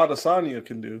Adesanya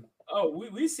can do. Oh,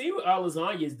 we see what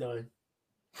Adesanya's done.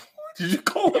 Did you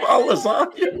call him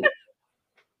Adesanya?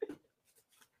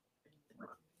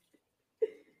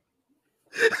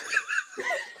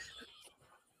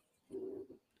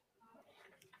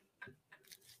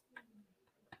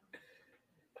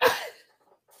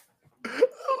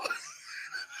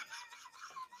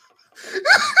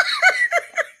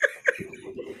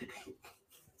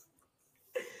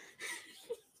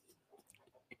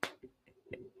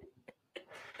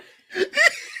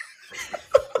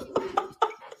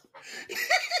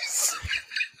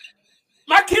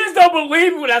 My kids don't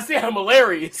believe me when I say I'm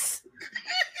hilarious.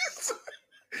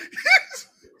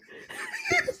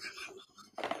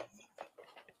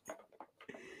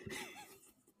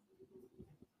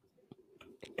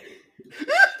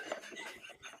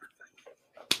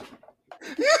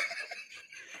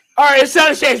 All right, it's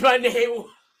time to change my name.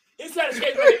 It's time to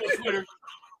change my name on Twitter.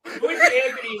 Quincy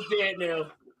Anthony is dead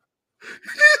now.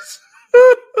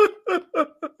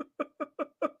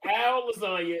 Al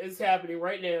Lasagna is happening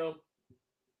right now.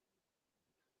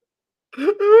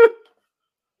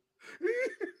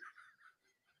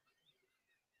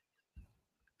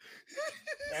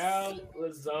 Al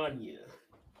Lasagna.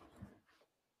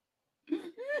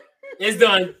 It's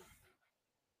done.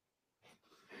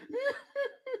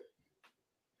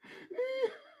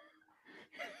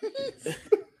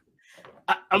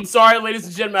 I'm sorry, ladies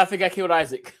and gentlemen. I think I killed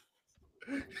Isaac.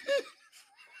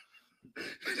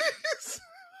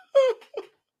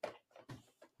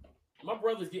 My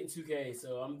brother's getting 2K,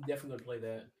 so I'm definitely gonna play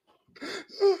that.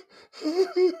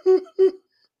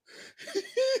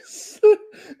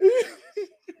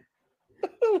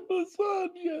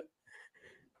 Lasagna.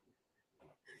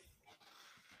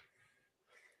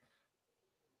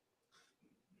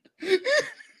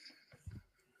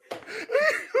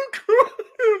 I'm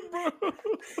crying, bro.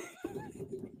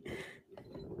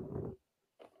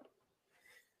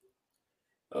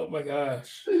 Oh my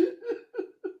gosh.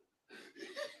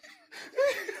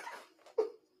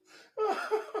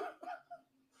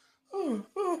 Oh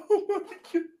my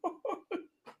God.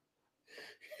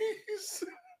 He's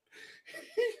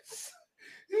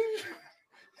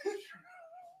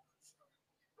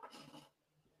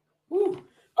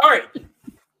all right.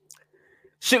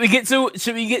 Should we get to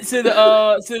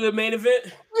the main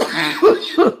event?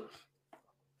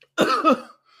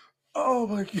 Oh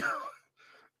my God.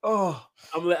 Oh,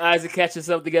 I'm gonna let Isaac catch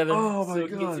himself together. Oh my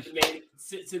gosh.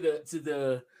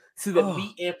 To the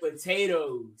meat and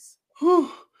potatoes.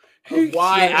 Whew.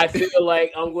 Why I feel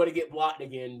like I'm going to get blocked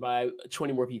again by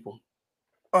 20 more people.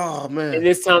 Oh man! And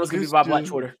this time it's going to be by Black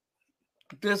Twitter.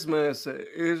 This man said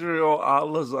Israel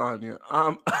Lasagna.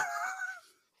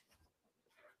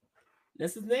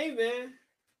 That's his name, man.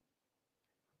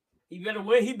 He better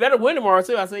win. He better win tomorrow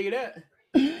too. I'll tell you that.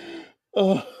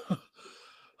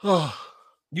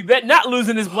 You bet not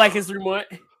losing this Black History Month.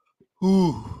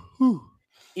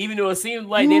 Even though it seems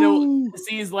like it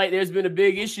seems like there's been a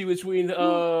big issue between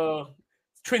the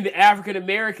African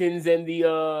Americans and the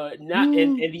and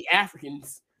the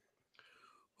Africans,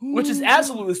 which is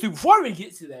absolutely stupid. Before we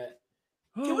get to that,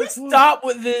 can we stop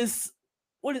with this?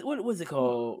 What was it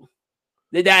called?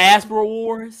 The Diaspora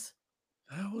Wars.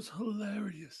 That was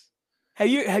hilarious. Have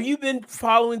you been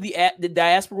following the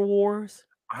Diaspora Wars?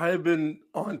 I have been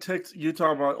on text. You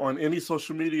talking about on any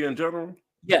social media in general?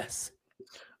 Yes.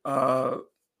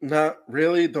 Not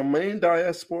really. The main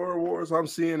diaspora wars I'm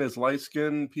seeing is light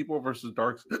skinned people versus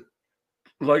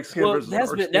light skin Well, versus dark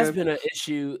skin. that's been an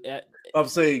issue. I'm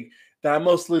saying that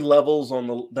mostly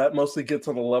gets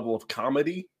on the level of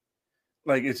comedy.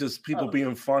 Like it's just people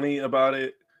being funny about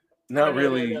it, not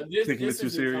really taking it too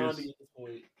serious.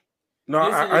 No,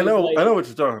 I know what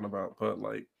you're talking about, but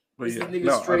this yeah, is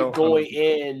niggas straight going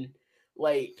in.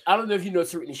 Like, I don't know if you know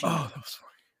Tariq Nasheed. Oh, that was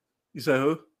funny. You said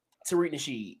who? Tariq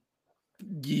Nasheed.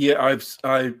 Yeah,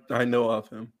 I know of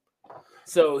him.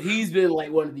 So he's been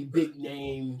like one of the big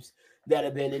names that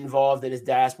have been involved in this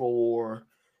diaspora war.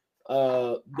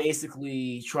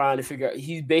 Basically trying to figure out.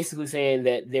 He's basically saying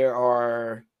that there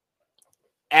are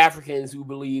Africans who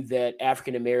believe that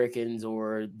African Americans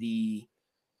or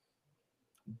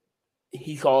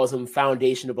he calls them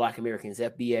Foundation of Black Americans,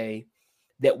 FBA,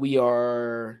 that we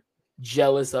are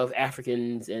jealous of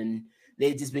Africans, and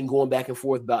they've just been going back and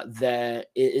forth about that.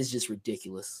 It's just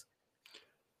ridiculous.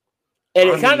 And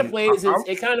it kind of plays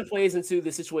into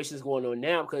the situation that's going on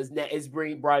now, because that is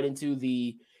brought into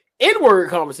the N-word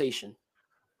conversation.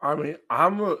 I mean,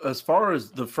 as far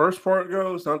as the first part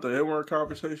goes, not the N-word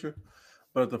conversation,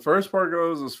 but the first part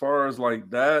goes, as far as like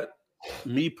that,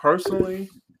 me personally,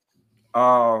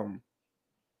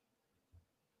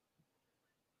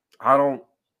 I don't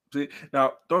see.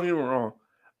 Now, don't get me wrong.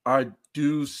 I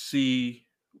do see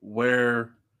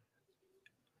where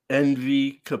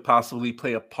envy could possibly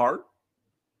play a part,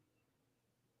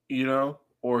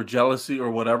 or jealousy or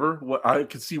whatever. What I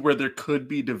could see where there could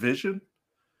be division,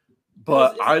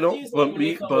 but I don't. But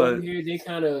me, but here, they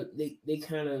kind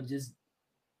of just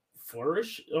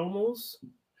flourish almost.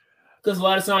 Because a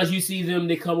lot of times you see them,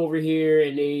 they come over here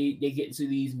and they get into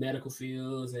these medical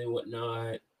fields and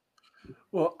whatnot.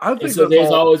 Well, I think so. There's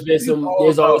always been some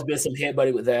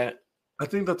headbutting with that. I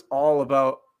think that's all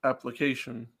about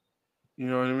application. You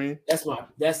know what I mean?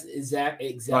 That's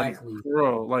exactly. Like,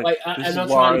 bro, I'm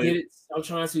trying to get it. I'm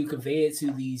trying to convey it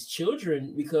to these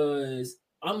children, because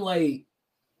I'm like,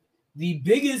 the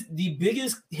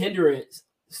biggest hindrance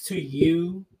to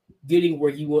you getting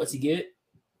where you want to get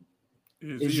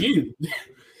is you.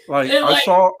 I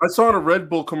saw a Red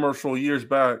Bull commercial years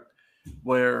back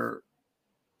where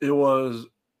it was.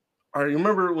 I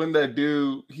remember when that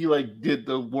dude, he did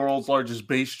the world's largest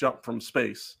base jump from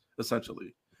space,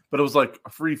 essentially. But it was like a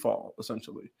free fall,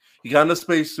 essentially. He got in a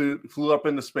spacesuit, flew up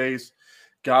into space,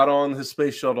 got on his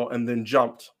space shuttle, and then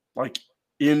jumped back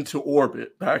into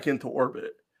orbit.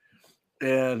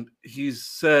 And he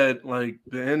said, the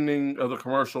ending of the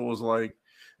commercial was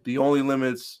the only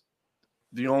limits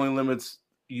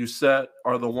you set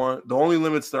are the only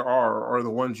limits there are the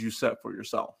ones you set for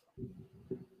yourself.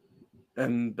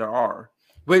 And there are.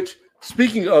 Which,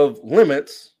 speaking of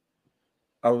limits,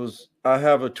 I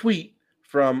have a tweet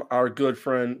from our good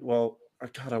friend. Well,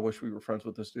 God, I wish we were friends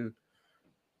with this dude.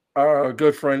 Our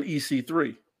good friend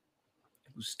EC3,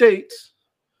 who states,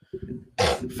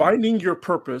 finding your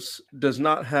purpose does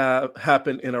not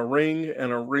happen in a ring,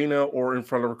 an arena, or in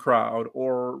front of a crowd,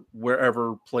 or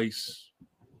wherever place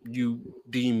you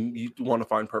deem you want to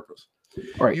find purpose.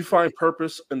 Right. You find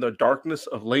purpose in the darkness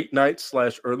of late nights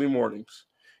 / early mornings.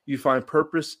 You find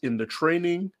purpose in the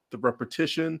training, the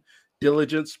repetition,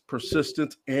 diligence,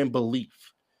 persistence, and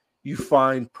belief. You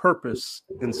find purpose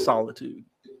in solitude.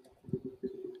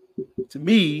 To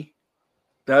me,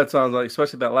 that sounds like,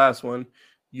 especially that last one,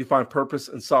 you find purpose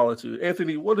in solitude.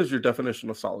 Anthony, what is your definition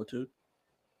of solitude?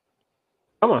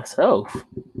 By myself.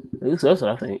 At least that's what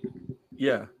I think.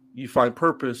 Yeah, you find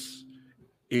purpose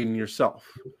in yourself.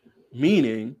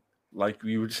 Meaning, like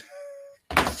we were just...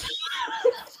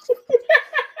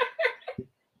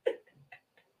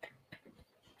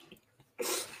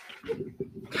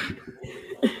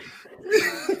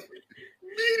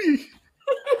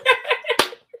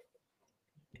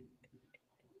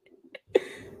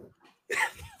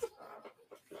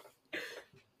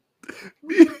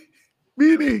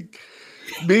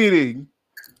 meaning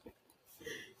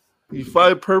you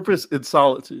find purpose in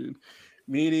solitude,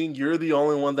 meaning you're the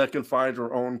only one that can find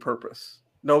your own purpose.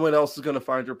 No one else is going to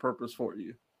find your purpose for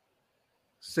you.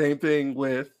 Same thing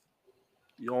with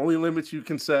the only limits you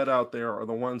can set out there are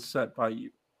the ones set by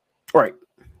you. Right.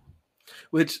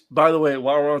 Which, by the way,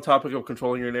 while we're on the topic of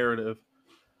controlling your narrative,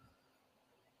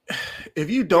 if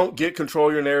you don't get control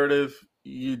of your narrative,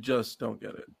 you just don't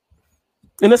get it.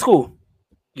 And that's cool.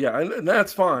 Yeah, and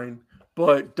that's fine,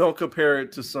 but don't compare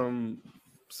it to some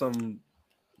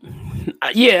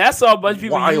yeah, I saw a bunch of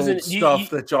people wild using stuff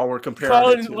that y'all were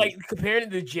comparing it to. Comparing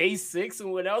it to J6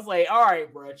 and when I was like, all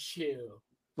right, bro, chill.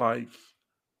 Like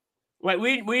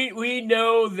we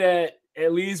know that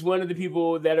at least one of the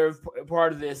people that are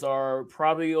part of this are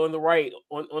probably on the right,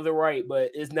 on the right,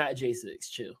 but it's not J6.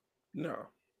 Chill. No.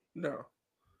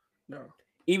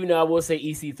 Even though I will say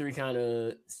EC3 kind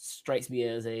of strikes me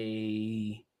as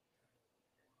a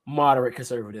moderate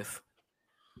conservative,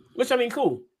 which I mean,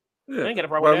 cool. Yeah. I ain't got a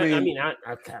problem with that.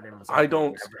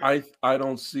 I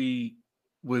don't see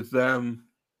with them.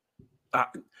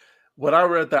 When I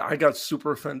read that, I got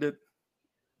super offended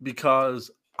because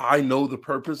I know the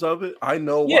purpose of it. I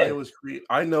know why it was created.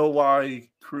 I know why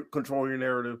Control Your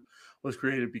Narrative was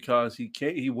created, because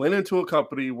he went into a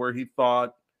company where he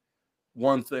thought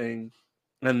one thing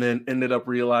and then ended up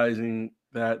realizing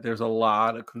that there's a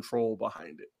lot of control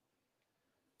behind it.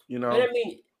 You know, and I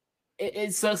mean,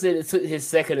 it sucks that it took his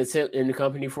second attempt in the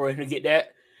company for him to get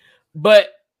that, but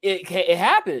it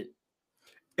happened,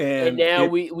 and now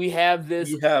we have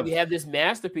this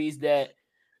masterpiece that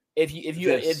if you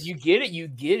get it, you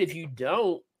get it. If you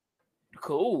don't,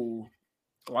 cool.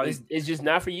 Like, it's just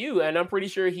not for you, and I'm pretty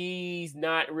sure he's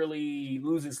not really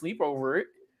losing sleep over it.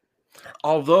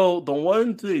 Although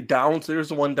there's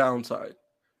the one downside.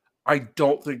 I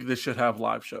don't think this should have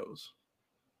live shows.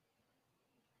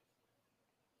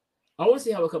 I want to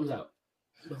see how it comes out.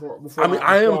 Before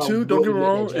I am too. Don't get me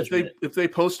wrong. If they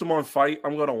post them on Fight,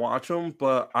 I'm gonna watch them.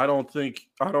 But I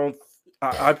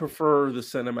prefer the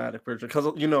cinematic version,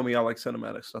 because you know me, I like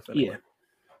cinematic stuff anyway. Yeah.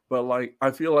 But like,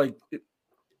 I feel like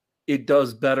it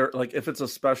does better. Like, if it's a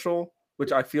special,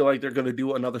 which I feel like they're gonna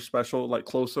do another special like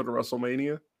closer to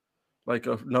WrestleMania, like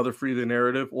another Free the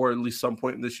Narrative, or at least some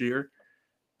point in this year,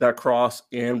 that Cross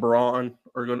and Braun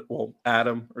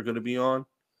Adam are gonna be on.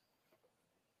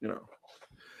 You know.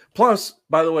 Plus,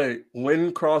 by the way,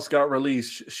 when Cross got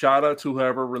released, shout out to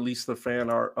whoever released the fan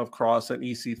art of Cross and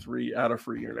EC3 out of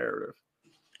Free Your Narrative.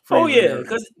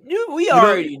 Because we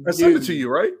already I sent it to you,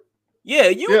 right?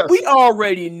 Yeah, we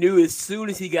already knew as soon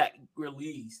as he got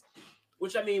released.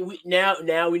 Which, I mean, we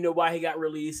now we know why he got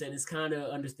released, and it's kind of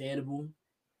understandable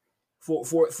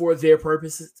for their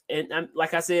purposes. And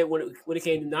like I said, when it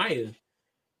came to Nia,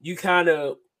 you kind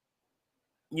of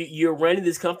you're running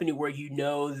this company where you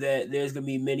know that there's going to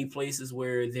be many places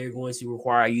where they're going to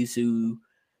require you to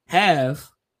have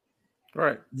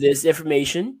this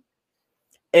information.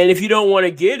 And if you don't want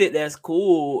to get it, that's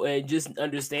cool. And just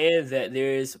understand that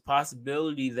there's a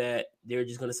possibility that they're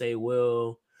just going to say,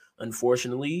 well,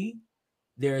 unfortunately,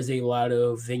 there's a lot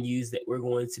of venues that we're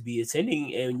going to be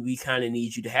attending, and we kind of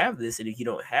need you to have this. And if you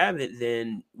don't have it,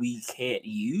 then we can't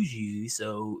use you.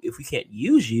 So if we can't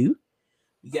use you,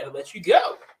 we got to let you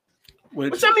go.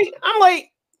 Which I mean, I'm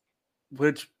like...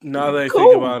 Which, now that I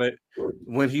think about it,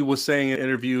 when he was saying in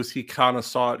interviews, he kind of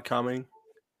saw it coming.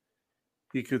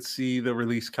 He could see the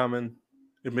release coming.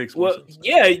 It makes more sense.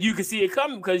 Yeah, you could see it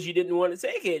coming because you didn't want to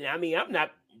take it. I mean, I'm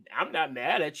not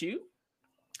mad at you.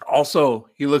 Also,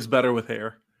 he looks better with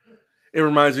hair. It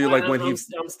reminds me like when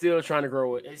I'm still trying to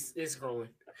grow it. It's growing.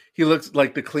 He looks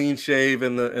like the clean shave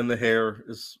and the hair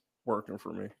is working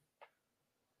for me.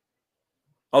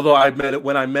 Although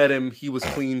when I met him, he was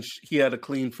clean. He had a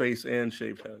clean face and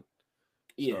shaved head.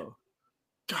 Yeah. So,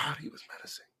 God, he was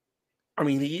menacing. I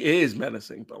mean, he is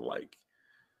menacing, but like,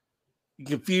 you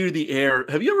can feel the air.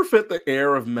 Have you ever felt the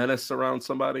air of menace around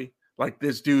somebody? Like,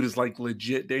 this dude is like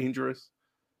legit dangerous.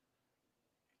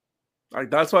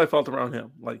 Like, that's what I felt around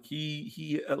him. Like,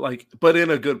 he like, but in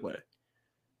a good way.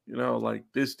 You know, like,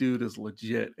 this dude is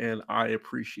legit, and I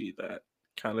appreciate that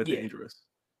kind of dangerous.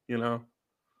 You know,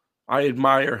 I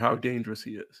admire how dangerous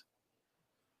he is.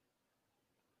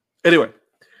 Anyway,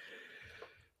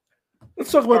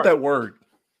 let's talk about that word.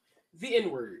 The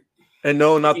N-word. And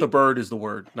no, not the bird is the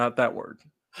word. Not that word.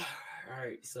 All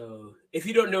right. So if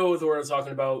you don't know what the word I'm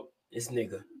talking about, it's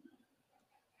nigga.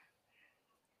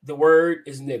 The word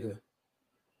is nigga.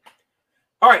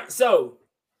 All right. So,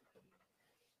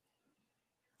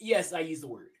 yes, I use the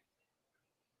word.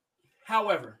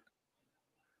 However,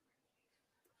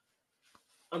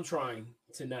 I'm trying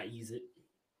to not use it.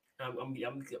 I'm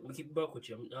gonna keep it buck with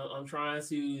you. I'm trying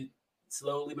to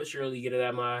slowly but surely get it out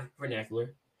of my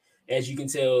vernacular. As you can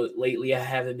tell, lately I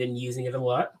haven't been using it a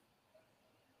lot.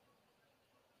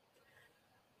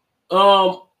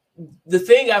 The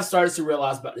thing I've started to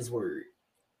realize about this word,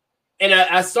 and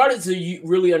I started to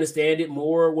really understand it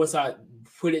more once I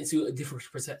put it into a different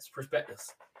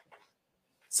perspectives.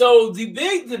 So the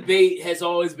big debate has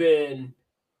always been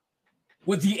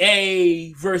with the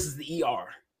A versus the ER.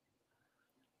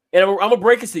 And I'm gonna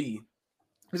break it to you.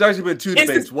 There's actually been two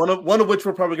debates, one of which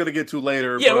we're probably going to get to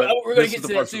later. Yeah, we're going to get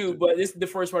to that too, but this is the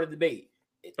first part of the debate.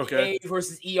 Okay. A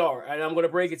versus ER, and I'm going to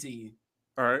break it to you.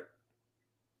 All right.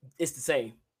 It's the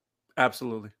same.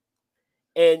 Absolutely.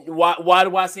 And why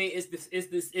do I say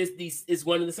it's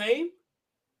one and the same?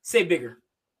 Say bigger.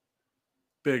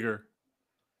 Bigger.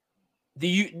 Do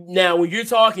you now when you're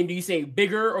talking, do you say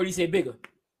bigger or do you say bigger?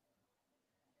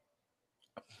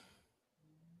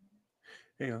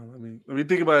 Hang on, let me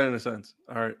think about it in a sense.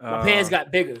 All right. My pants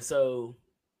got bigger, so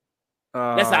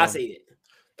that's how I say it.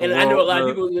 And I know a lot of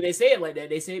people when they say it like that,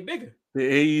 they say it bigger.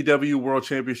 The AEW World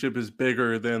Championship is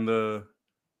bigger than the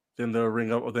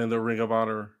Ring of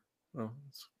Honor. Oh,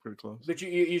 it's pretty close. But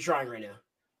you're trying right now.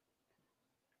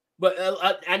 But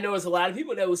I know there's a lot of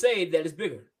people that will say that it's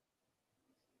bigger.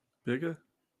 Bigger.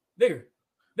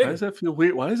 Why does that feel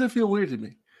weird? Why does that feel weird to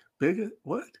me? Bigger?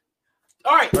 What?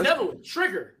 All right, another one.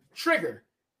 Trigger.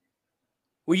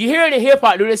 When you hear it in hip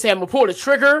hop, do they say I'm gonna pull the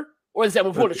trigger or is that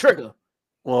I'm gonna pull the trigger?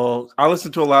 Well, I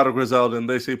listen to a lot of Griselda and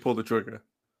they say pull the trigger.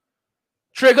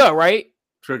 Trigger, right?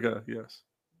 Trigger, yes.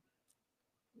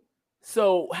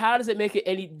 So how does it make it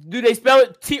any? Do they spell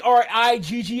it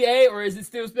Trigga or is it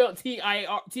still spelled Trigger?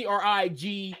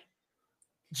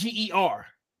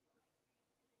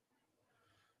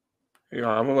 Yeah,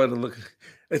 I'm gonna let it look.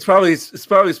 It's probably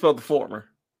spelled the former.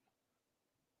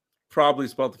 Probably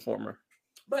spelled the former.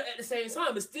 But at the same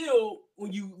time, it's still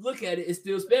when you look at it, it's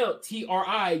still spelled Trigger,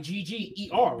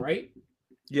 right?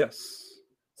 Yes.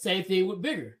 Same thing with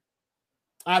bigger.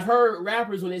 I've heard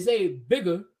rappers when they say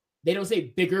bigger, they don't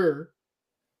say bigger.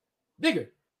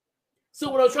 So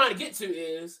what I'm trying to get to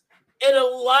is, in a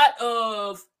lot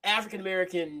of African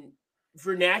American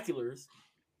vernaculars,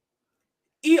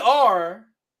 ER,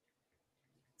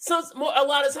 a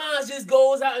lot of times just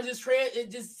goes out and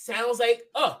it just sounds like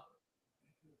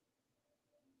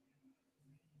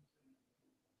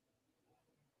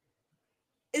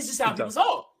It's just how people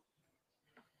talk.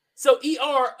 So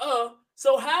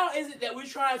so how is it that we're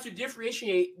trying to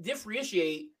differentiate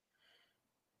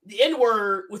the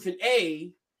N-word with an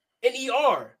A and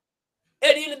ER?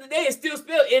 At the end of the day, it's still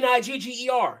spelled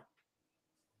Nigger.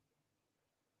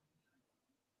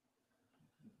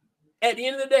 At the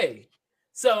end of the day.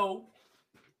 So,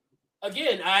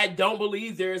 again, I don't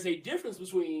believe there is a difference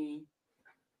between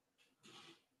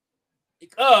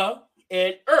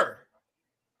and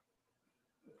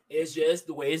It's just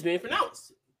the way it's being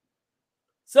pronounced.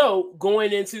 So,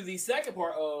 going into the second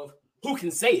part of who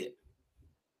can say it.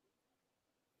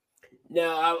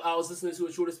 Now, I was listening to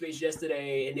a Twitter space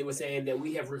yesterday, and they were saying that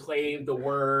we have reclaimed the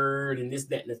word and this,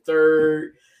 that, and the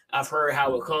third. I've heard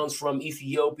how it comes from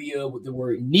Ethiopia with the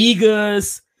word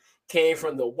niggas, came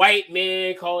from the white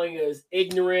man calling us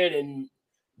ignorant and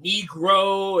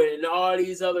Negro and all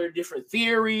these other different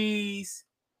theories.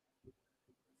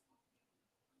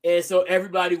 And so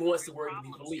everybody wants the word to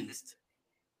be policed.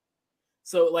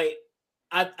 So, like,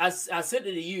 I sent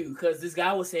it to you because this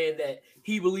guy was saying that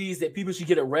he believes that people should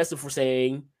get arrested for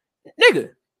saying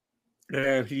nigga.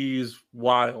 And he's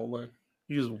wild.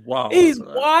 He's wild. He's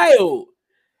wild.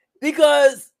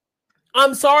 Because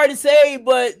I'm sorry to say,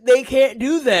 but they can't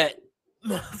do that.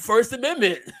 First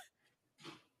Amendment.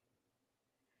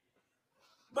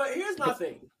 But here's my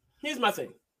thing.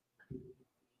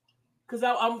 Because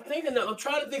I'm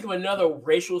trying to think of another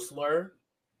racial slur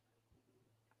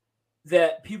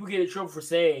that people get in trouble for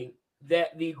saying,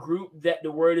 that the group that the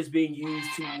word is being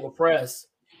used to oppress,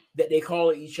 that they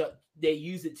call each other, they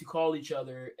use it to call each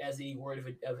other as a word of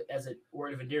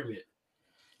endearment.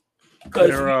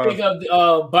 Because you think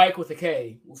of bike with a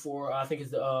K before, I think it's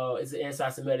the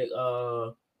anti-Semitic.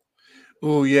 Oh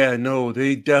yeah, no,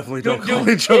 they definitely don't call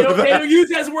each other that. They don't use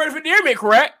it as a word of endearment,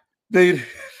 correct? They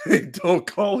don't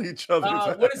call each other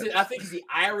that. What is it? I think it's the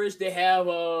Irish. They have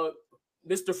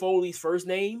Mr. Foley's first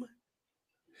name.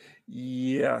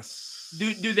 Yes.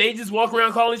 Do they just walk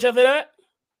around calling each other that?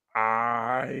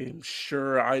 I'm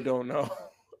sure. I don't know.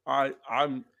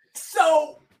 I'm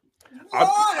so.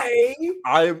 Why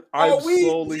I'm we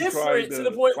slowly trying to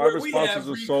the point where we have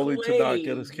are solely to not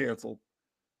get us canceled.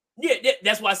 Yeah,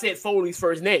 that's why I said Foley's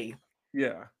first name.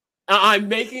 Yeah. I'm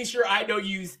making sure I don't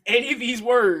use any of these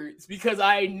words because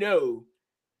I know.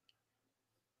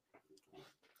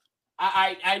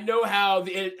 I know how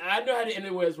the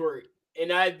internet work,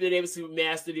 and I've been able to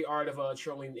master the art of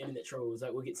trolling the internet trolls.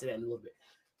 We'll get to that in a little bit.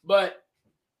 But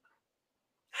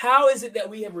how is it that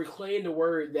we have reclaimed the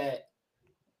word that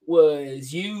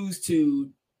was used to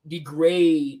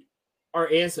degrade our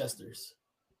ancestors?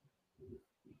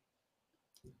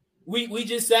 We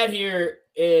just sat here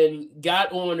and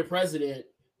got on the president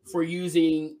for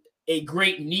using a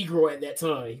great Negro at that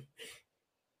time.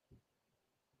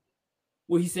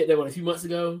 Well, he said that a few months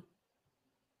ago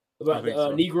about the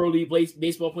Negro League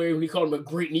baseball player when he called him a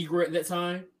great Negro at that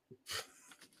time.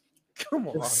 Come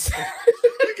on.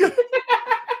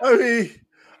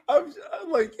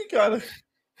 I'm like, you gotta.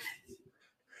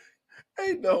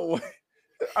 Ain't no way.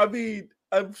 I mean,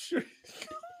 I'm sure.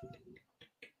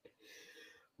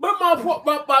 But my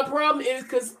problem is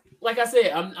because, like I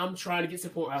said, I'm trying to get to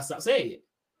the point where I stop saying it.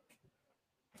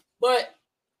 But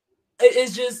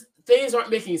it's just things aren't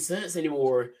making sense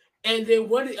anymore. And then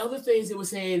one of the other things they were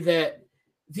saying that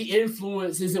the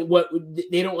influence isn't what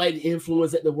they don't like the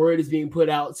influence that the word is being put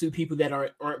out to people that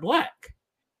aren't black.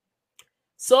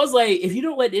 So I was like, if you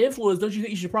don't like the influence, don't you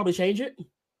think you should probably change it?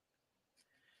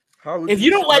 If you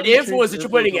don't like the influence that you're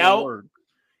putting out,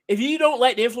 if you don't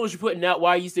like the influence you're putting out,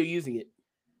 why are you still using it?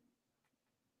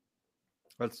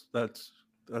 That's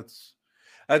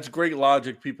great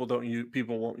logic. People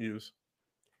won't use.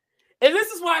 And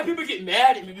this is why people get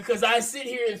mad at me, because I sit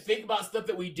here and think about stuff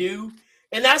that we do,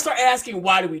 and I start asking,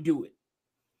 why do we do it?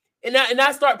 And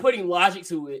I start putting logic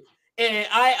to it. And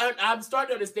I'm starting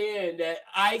to understand that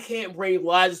I can't bring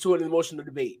logic to an emotional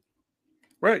debate.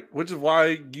 Right, which is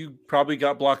why you probably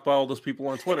got blocked by all those people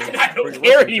on Twitter. And I don't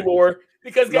care anymore,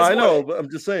 because guess what? I know, but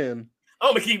I'm just saying.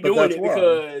 I'm gonna keep doing it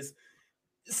because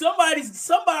somebody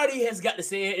has got to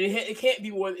say it, and it can't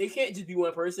be one. It can't just be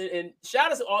one person. And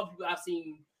shout out to all the people I've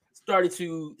seen started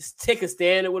to take a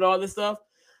stand with all this stuff,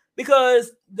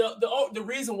 because the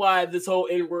reason why this whole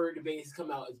N-word debate has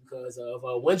come out is because of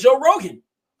when Joe Rogan,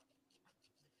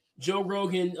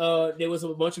 there was a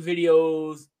bunch of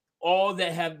videos, all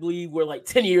that have believed were like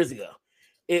 10 years ago.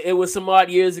 It was some odd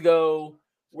years ago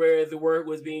where the word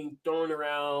was being thrown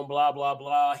around, blah, blah,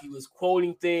 blah. He was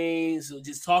quoting things,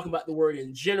 just talking about the word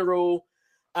in general.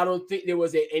 I don't think there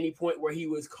was at any point where he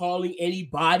was calling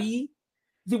anybody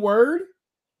the word.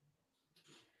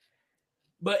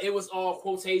 But it was all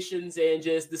quotations and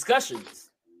just discussions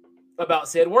about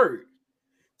said word.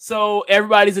 So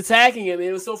everybody's attacking him. And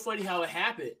it was so funny how it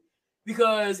happened,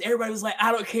 because everybody was like,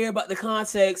 I don't care about the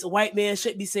context. A white man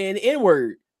shouldn't be saying the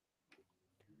N-word.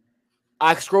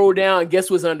 I scrolled down and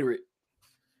guess what's under it?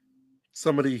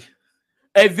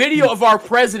 A video of our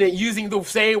president using the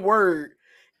same word.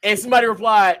 And somebody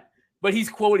replied, but he's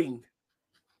quoting.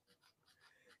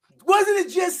 Wasn't it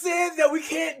just said that we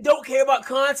don't care about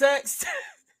context?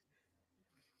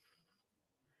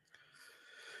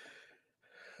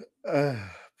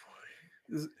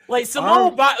 Like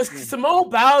Simone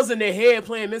Biles in their head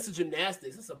playing mental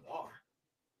gymnastics. That's a bar.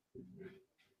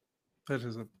 That's a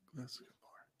good bar.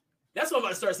 That's what I'm about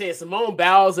to start saying. Simone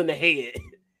Biles in the head.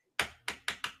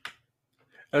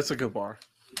 That's a good bar.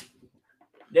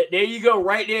 There you go,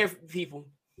 right there, people.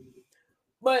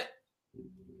 But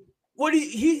what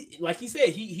he like he said,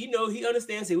 he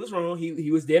understands he was wrong.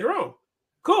 He was dead wrong.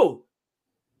 Cool.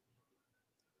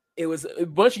 It was a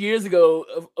bunch of years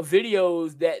ago of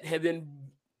videos that have been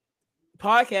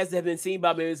podcasts that have been seen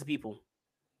by millions of people.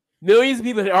 Millions of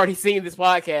people had already seen this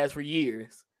podcast for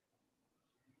years.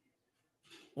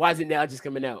 Why is it now just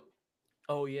coming out?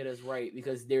 Oh yeah, that's right.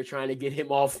 Because they're trying to get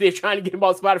him off. They're trying to get him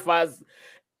off Spotify.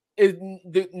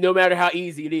 No matter how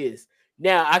easy it is.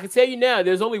 Now I can tell you now,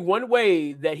 there's only one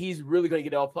way that he's really going to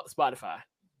get off Spotify,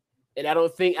 and I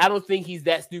don't think he's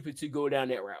that stupid to go down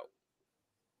that route.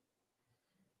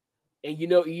 And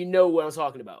you know what I'm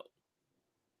talking about.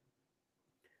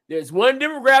 There's one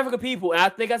demographic of people, and I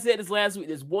think I said this last week.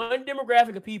 There's one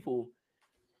demographic of people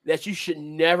that you should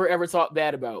never ever talk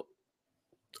bad about.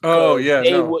 Oh yeah,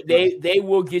 they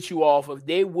will get you off of.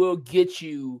 They will get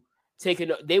you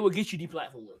taken. They will get you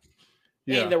deplatformed.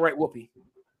 Yeah, ain't the right whoopee.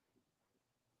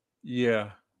 Yeah,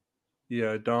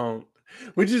 don't.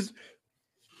 Which is,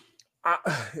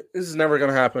 this is never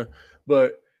gonna happen,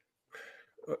 but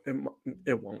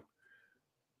it won't.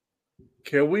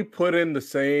 Can we put in the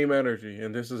same energy?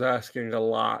 And this is asking a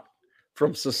lot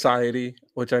from society,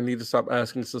 which I need to stop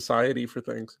asking society for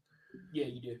things. Yeah,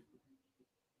 you do.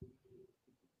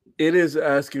 It is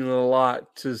asking a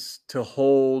lot to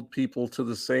hold people to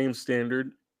the same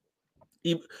standard,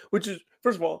 which is,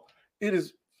 first of all,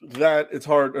 it's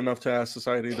hard enough to ask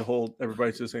society to hold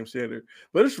everybody to the same standard.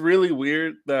 But it's really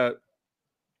weird that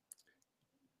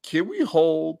can we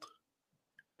hold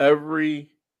every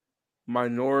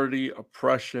minority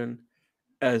oppression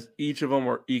as each of them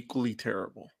are equally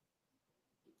terrible?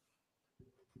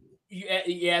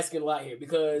 You're asking a lot here,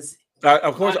 because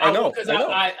of course I know. Because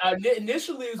I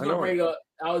initially was going to bring up.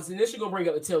 I was initially going to bring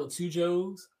up a tale of two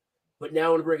Joes, but now I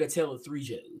want to bring a tale of three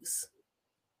Joes.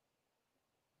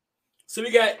 So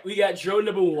we got Joe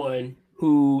number one,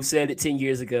 who said it 10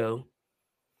 years ago,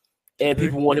 and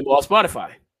people want him off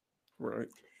Spotify. Right.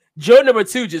 Joe number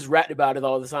two just rapped about it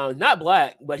all the time. Not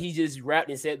black, but he just rapped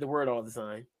and said the word all the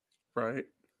time. Right.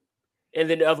 And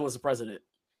then the other was the president.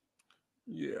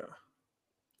 Yeah.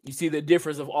 You see the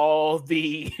difference of all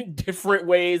the different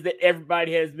ways that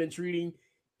everybody has been treating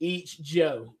each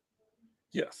Joe.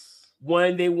 Yes.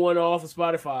 One, they won off of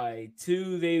Spotify.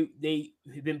 Two, they've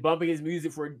been bumping his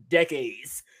music for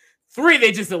decades. Three,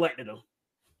 they just elected him.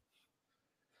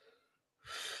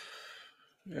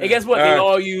 Yeah. And guess what? They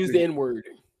all used the N-word.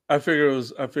 I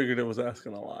figured it was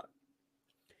asking a lot.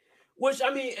 Which,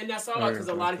 I mean, and that's all because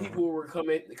a lot of people were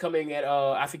coming at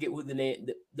I forget what the name,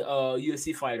 the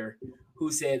UFC fighter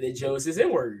who said that Joe is his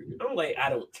N-word. I'm like, I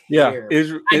don't care. Yeah,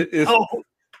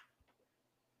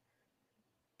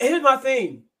 here's my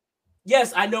thing.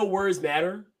 Yes, I know words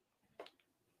matter,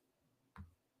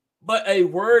 but a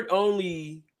word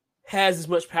only has as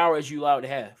much power as you allow it to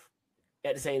have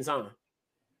at the same time.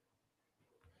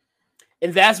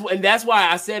 And that's why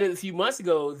I said it a few months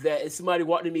ago that if somebody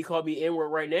walked to me, called me N-word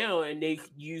right now, and they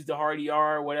use the hard ER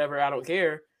or whatever, I don't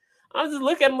care. I'm just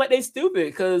looking at them like they stupid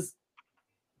because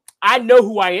I know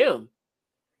who I am.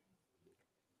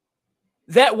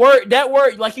 That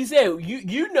word, like you said,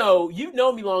 you know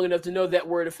me long enough to know that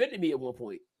word offended me at one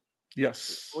point.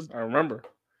 Yes, I remember.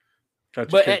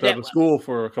 Got you kicked out of school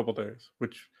for a couple of days,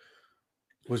 which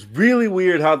was really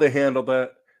weird how they handled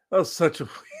that. That was such a.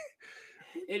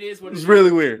 It is what it was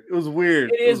really weird. It was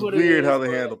weird. It was weird how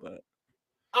they handled that.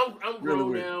 I'm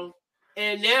grown now,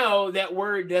 and now that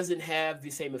word doesn't have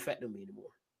the same effect on me anymore.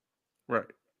 Right.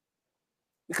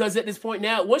 Because at this point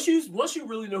now, once you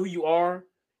really know who you are,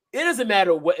 it doesn't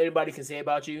matter what anybody can say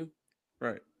about you.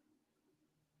 Right.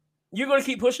 You're going to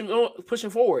keep pushing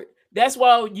forward. That's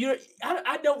why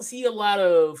I don't see a lot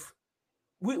of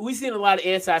we've seen a lot of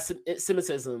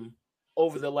anti-Semitism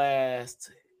over the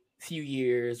last few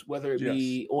years, whether it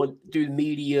be through the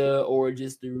media or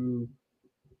just through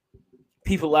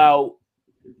people out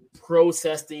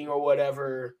protesting or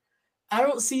whatever. I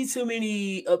don't see too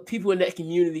many people in that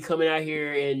community coming out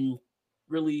here and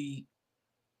really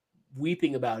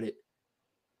weeping about it.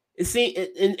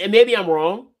 And maybe I'm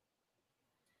wrong.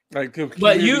 Like,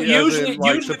 but usually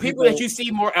people that you see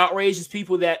more outraged is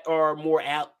people that are more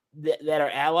that are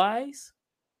allies.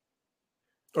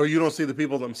 Or you don't see the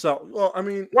people themselves. Well, I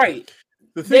mean, right.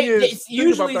 The thing is,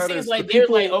 usually it seems like they're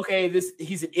like, okay,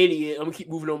 he's an idiot. I'm gonna keep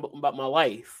moving on about my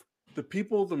life. The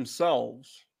people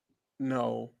themselves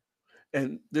know,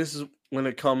 and this is when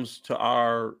it comes to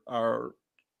our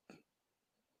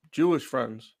Jewish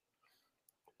friends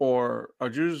or our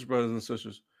Jewish brothers and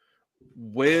sisters,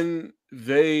 when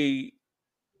they,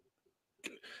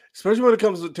 especially when it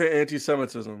comes to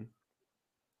anti-Semitism,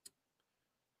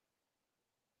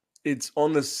 it's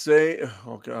on the same.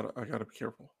 Oh God, I gotta be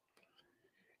careful.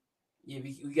 Yeah,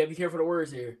 we gotta be careful of the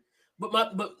words here.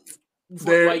 But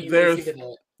there's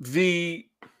the.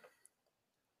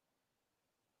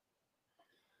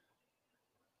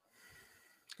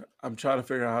 I'm trying to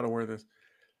figure out how to word this.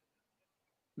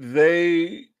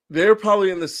 They're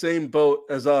probably in the same boat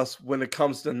as us when it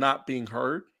comes to not being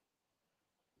heard.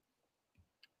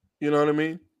 You know what I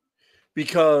mean?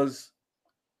 Because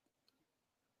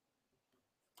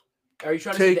are you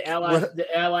trying to say the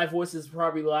ally voice is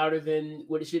probably louder than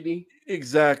what it should be?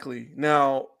 Exactly.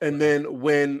 Now, and then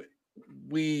when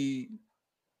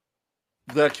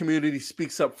that community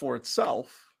speaks up for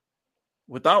itself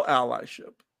without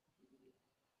allyship,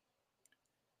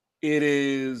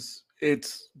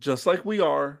 it's just like we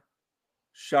are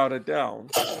shouted down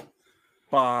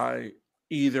by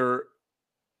either,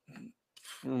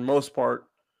 for the most part,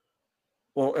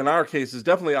 well, in our case, it's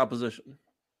definitely opposition.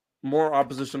 More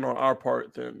opposition on our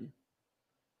part than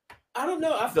I don't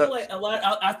know. I feel like a lot.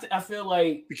 I feel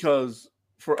like because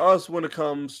for us, when it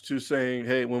comes to saying,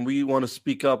 "Hey," when we want to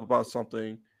speak up about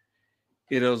something,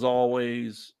 it is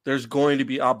always there's going to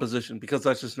be opposition because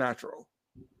that's just natural.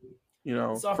 You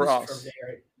know, for us.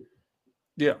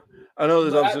 Yeah, I know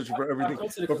there's opposition for everything,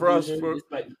 but for us,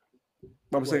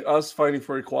 I'm saying us fighting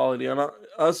for equality, and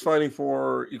us fighting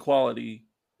for equality,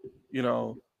 you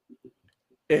know,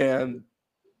 and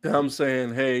them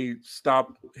saying, "Hey,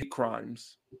 stop hate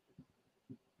crimes,"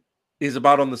 is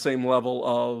about on the same level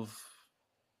of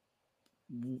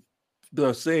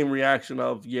the same reaction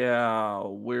of, "Yeah,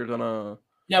 we're gonna."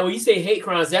 Now, when you say hate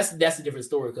crimes, that's a different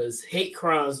story because hate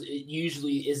crimes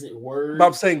usually isn't words. But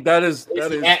I'm saying that is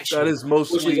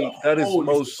mostly.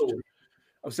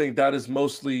 I'm saying that is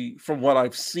mostly from what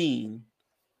I've seen.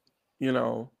 You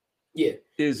know. Yeah.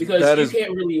 Because you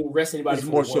can't really arrest anybody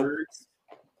for words.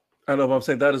 I know, but I'm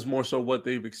saying that is more so what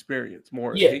they've experienced,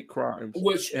 more hate crimes,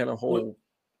 and a whole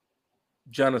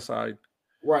genocide,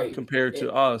 right? Compared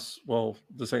to us, well,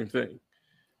 the same thing,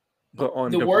 but on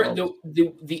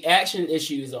the action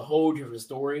issue is a whole different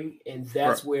story, and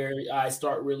that's where I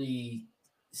start really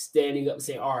standing up and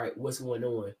saying, all right, what's going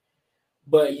on?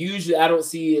 But usually I don't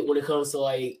see it when it comes to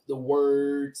like the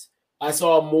words. I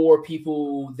saw more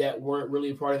people that weren't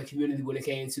really a part of the community when it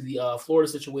came to the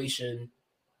Florida situation.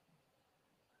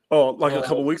 Oh, like a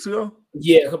couple weeks ago?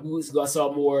 Yeah, a couple weeks ago, I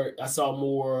saw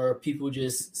more people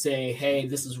just saying, "Hey,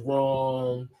 this is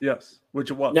wrong." Yes,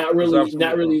 which it was. Not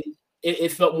really.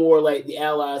 It felt more like the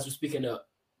allies were speaking up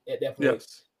at that point.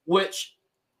 Yes, which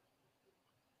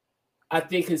I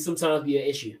think can sometimes be an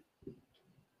issue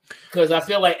because I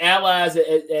feel like allies at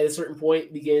a certain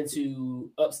point begin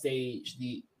to upstage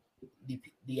the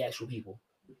actual people.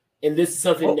 And this is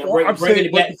something that bringing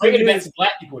it back to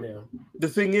black people now. The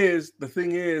thing is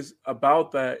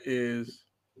about that is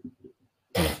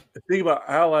the thing about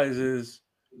allies is,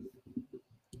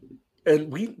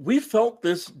 and we felt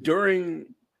this during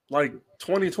like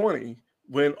 2020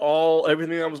 when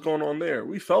everything that was going on there.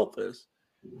 We felt this.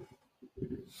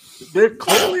 They're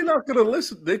clearly not going to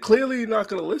listen. They're clearly not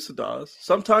going to listen to us.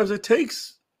 Sometimes it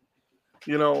takes,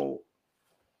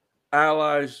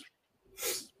 allies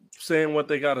saying what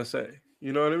they got to say.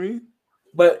 You know what I mean?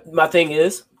 But my thing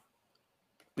is,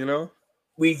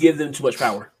 we give them too much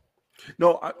power.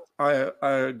 No, I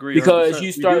agree. Because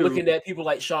you start looking at people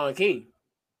like Shaun King.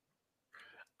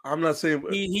 I'm not saying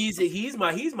he's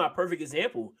my perfect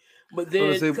example. But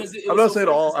then I'm not saying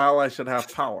all allies should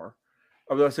have power.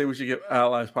 I'm not saying we should give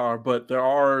allies power, but there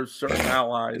are certain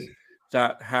allies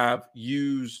that have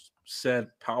used said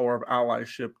power of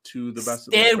allyship to the best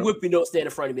of their ability. Stand with me, don't stand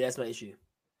in front of me. That's my issue.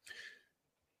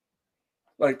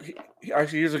 Like,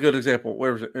 actually, here's a good example.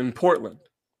 Where was it? In Portland,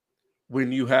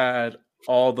 when you had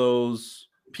all those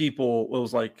people, it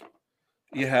was like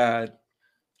you had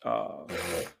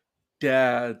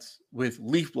dads with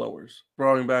leaf blowers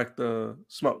blowing back the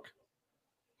smoke,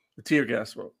 the tear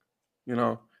gas smoke.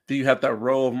 Then you had that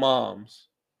row of moms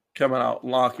coming out,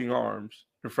 locking arms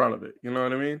in front of it. You know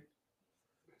what I mean?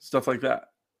 Stuff like that.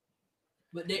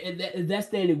 But that's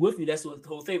standing with you. That's what the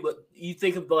whole thing. But you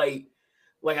think of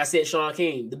like I said, Shaun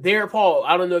King, the Barrett Paul.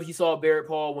 I don't know if you saw Barrett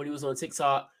Paul when he was on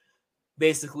TikTok,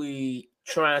 basically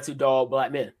trying to dog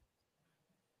black men,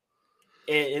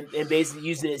 and basically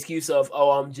using the excuse of,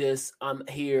 I'm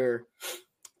here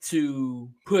to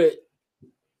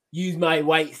use my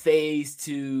white face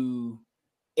to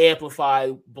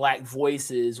amplify black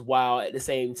voices while at the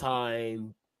same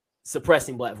time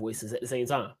suppressing black voices at the same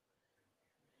time.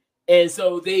 And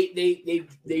so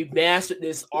they mastered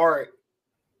this art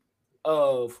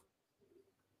of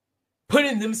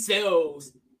putting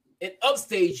themselves and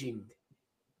upstaging.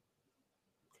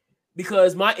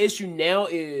 Because my issue now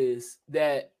is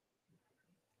that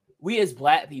we as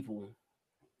black people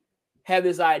have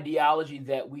this ideology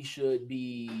that we should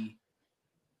be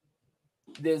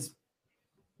this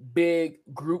big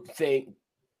group thing,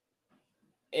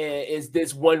 and is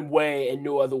this one way and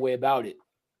no other way about it.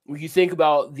 When you think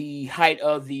about the height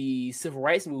of the civil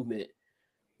rights movement,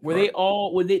 did they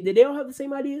all have the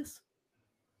same ideas?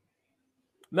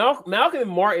 Malcolm and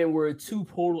Martin were two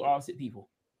polar opposite people.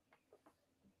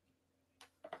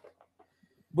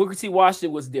 Booker T.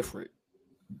 Washington was different,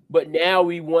 but now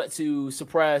we want to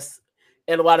suppress,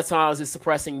 and a lot of times it's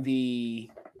suppressing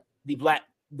the black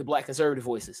conservative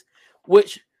voices,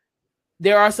 which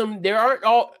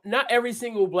not every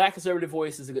single black conservative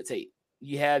voice is a good take.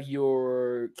 You have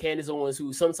your Candace Owens,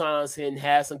 who sometimes can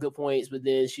have some good points, but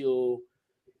then she'll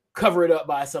cover it up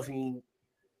by something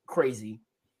crazy.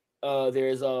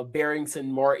 There's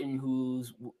Barrington Martin,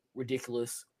 who's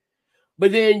ridiculous.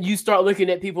 But then you start looking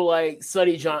at people like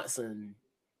Sonny Johnson,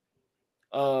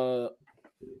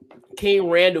 King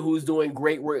Randall, who's doing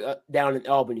great work down in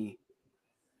Albany,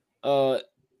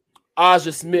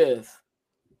 Aja Smith,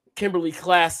 Kimberly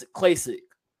Klacik.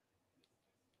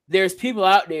 There's people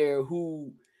out there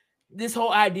who, this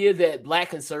whole idea that black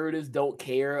conservatives don't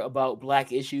care about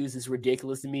black issues is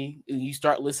ridiculous to me. And you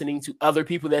start listening to other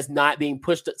people that's not being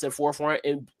pushed to the forefront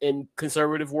in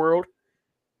conservative world.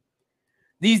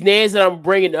 These names that I'm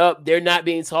bringing up, they're not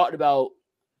being talked about.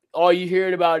 All you're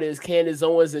hearing about is Candace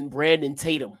Owens and Brandon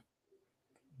Tatum.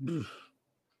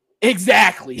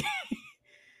 Exactly.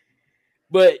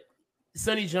 But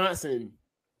Sonny Johnson,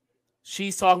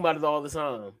 she's talking about it all the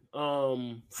time.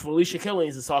 Felicia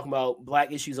Killings is talking about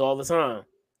black issues all the time.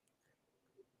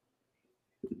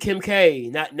 Kim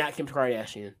K, not Kim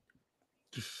Kardashian.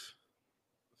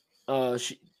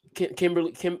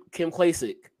 Kim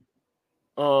Klacik.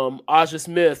 Aja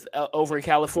Smith over in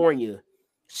California.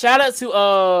 Shout out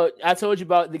to I told you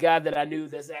about the guy that I knew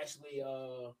that's actually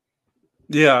a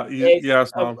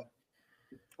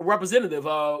representative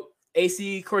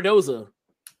AC Cardoza.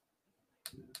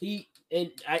 And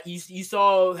you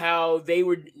saw how they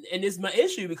were, and it's my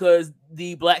issue because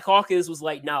the Black Caucus was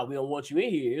like, "Nah, we don't want you in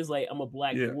here." It was like, "I'm a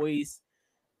black voice,"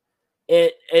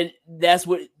 and that's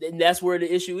where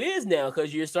the issue is now,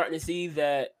 because you're starting to see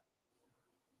that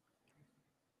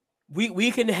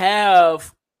we can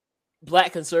have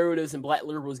black conservatives and black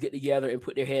liberals get together and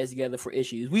put their heads together for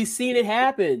issues. We've seen it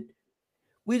happen.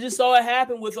 We just saw it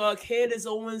happen with Candace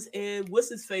Owens and what's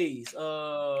his face,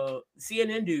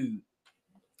 CNN dude.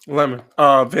 Lemon.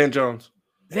 Van Jones.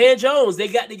 Van Jones. They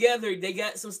got together. They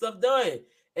got some stuff done,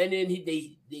 and then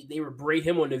they berate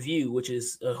him on The View, which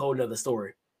is a whole nother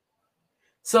story.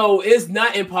 So it's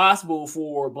not impossible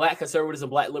for black conservatives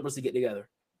and black liberals to get together.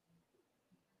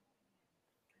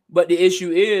 But the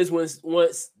issue is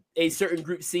once a certain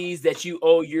group sees that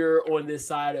you're on this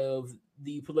side of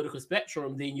the political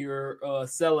spectrum, then you're a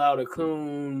sellout, a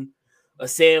coon, a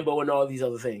Sambo, and all these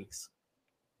other things.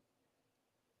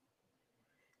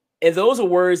 And those are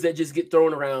words that just get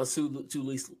thrown around too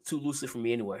loosely for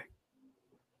me anyway.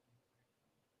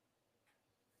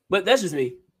 But that's just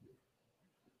me.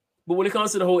 But when it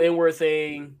comes to the whole N-word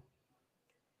thing,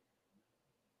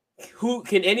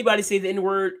 can anybody say the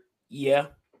N-word? Yeah.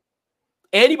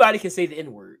 Anybody can say the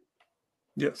N-word.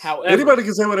 Yes. However, anybody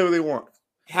can say whatever they want.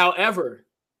 However,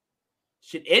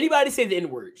 should anybody say the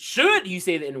N-word? Should you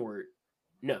say the N-word?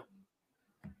 No.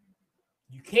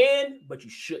 You can, but you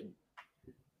shouldn't.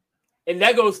 And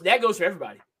that goes for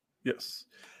everybody. Yes.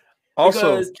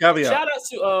 Also, because caveat. Shout out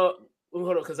to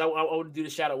hold on, because I want to do the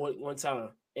shout out one time.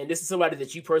 And this is somebody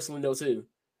that you personally know too.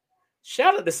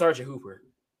 Shout out to Sergeant Hooper.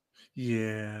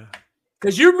 Yeah.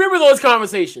 Because you remember those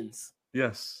conversations.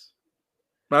 Yes.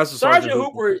 Sergeant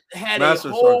Hooper had a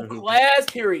whole class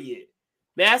period.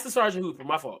 Master Sergeant Hooper,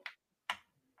 my fault.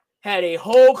 Had a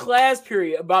whole class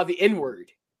period about the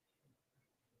N-word.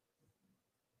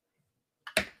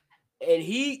 And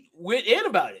he went in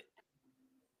about it.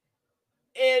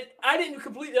 And I didn't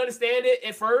completely understand it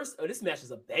at first. Oh, this match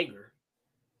is a banger.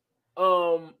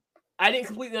 I didn't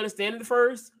completely understand it at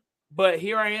first, but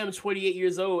here I am, 28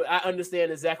 years old. I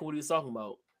understand exactly what he was talking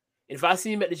about. And if I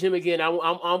see him at the gym again,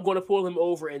 I'm going to pull him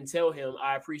over and tell him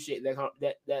I appreciate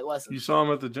that lesson. You saw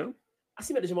him at the gym? I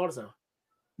see him at the gym all the time.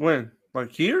 When?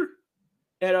 Like here?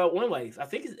 At One Life. I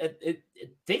think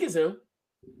it's him.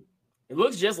 It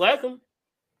looks just like him.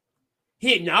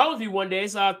 He acknowledged me one day,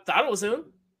 so I thought it was him.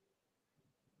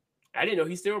 I didn't know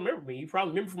he still remembered me. He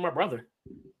probably remembered from my brother.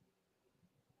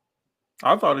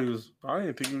 I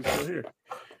didn't think he was still here.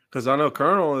 Because I know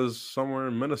Colonel is somewhere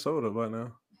in Minnesota by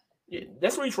now. Yeah,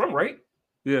 that's where he's from, right?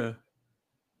 Yeah.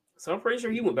 So I'm pretty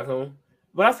sure he went back home.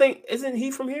 But I think, isn't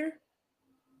he from here?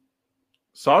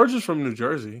 Sarge is from New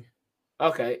Jersey.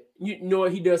 Okay. You know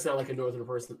what? He does sound like a north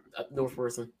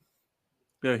person.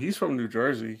 Yeah, he's from New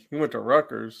Jersey. He went to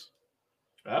Rutgers.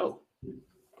 Oh.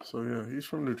 So, yeah, he's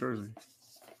from New Jersey.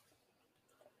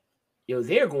 Yo,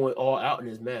 they're going all out in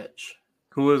this match.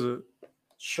 Who is it?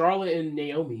 Charlotte and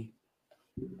Naomi.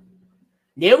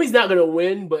 Naomi's not gonna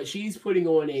win, but she's putting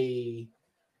on a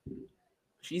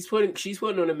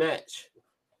match.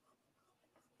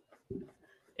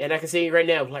 And I can say right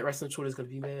now, Black Wrestling Twitter is gonna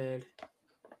be mad.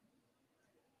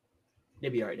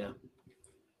 They'll be all right now.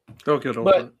 They'll get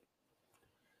over it.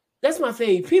 That's my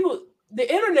thing. People,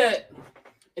 the internet,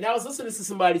 and I was listening to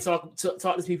somebody talk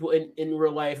to people in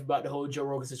real life about the whole Joe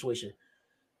Rogan situation.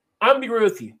 I'm gonna be real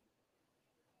with you.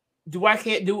 Am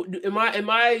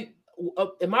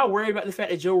I worried about the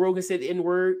fact that Joe Rogan said the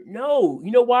N-word? No.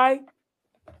 You know why?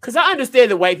 Because I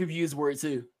understand that white people use the word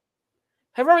too.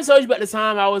 Have I ever told you about the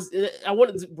time I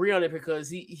wanted to bring on it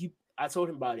because I told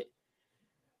him about it.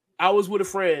 I was with a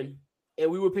friend and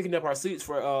we were picking up our suits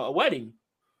for a wedding.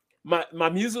 My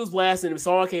music was blasting, the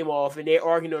song came off, and they're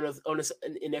arguing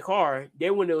in their car.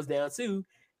 Their window was down too,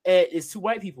 and it's two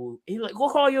white people. And he's like, "Go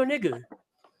call your nigga."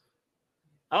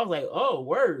 I was like, "Oh,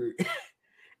 word."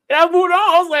 And I moved on.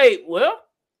 I was like, well,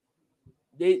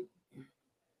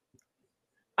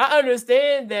 I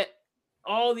understand that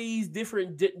all these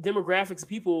different demographics of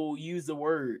people use the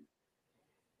word.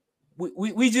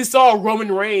 We just saw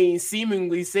Roman Reigns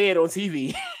seemingly say it on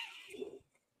TV.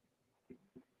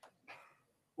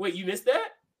 Wait, you missed that?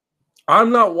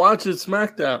 I'm not watching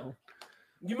SmackDown.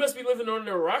 You must be living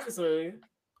under a rock or something.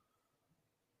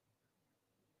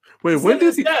 Wait, when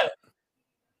did he...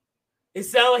 It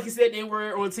sounded like he said they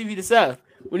were on TV to Seth.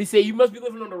 When he said, you must be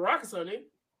living on the rock or something.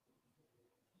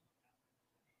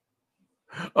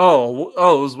 Oh,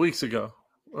 it was weeks ago.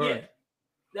 All right.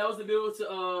 That was the build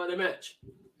to the match.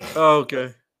 Oh,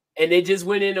 okay. And they just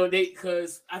went in on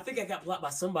because I think I got blocked by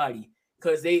somebody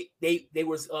because they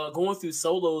was going through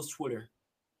Solo's Twitter.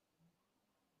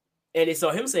 And they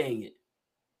saw him saying it.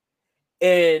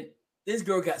 And this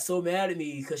girl got so mad at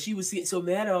me because she was so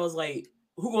mad. I was like,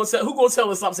 who gonna tell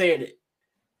her to stop saying it?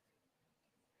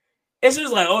 And she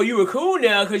was like, oh, you were cool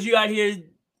now because you out here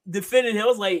defending him. I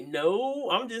was like, no,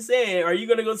 I'm just saying, are you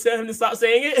gonna go tell him to stop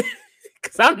saying it?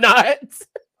 Because I'm not.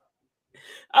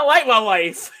 I like my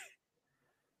life.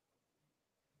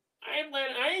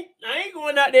 I ain't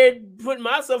going out there putting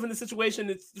myself in a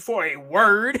situation for a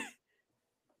word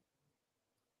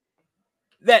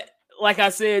that, like I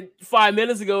said 5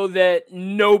 minutes ago, that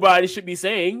nobody should be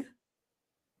saying.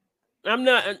 I'm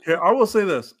not. Here, I will say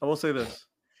this. If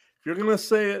you're gonna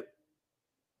say it,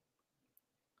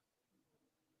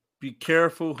 be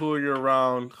careful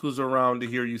who's around to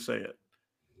hear you say it.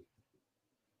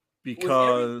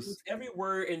 Because with every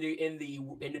word in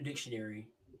the dictionary,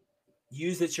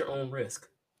 use at your own risk.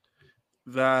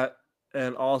 That,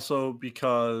 and also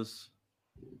because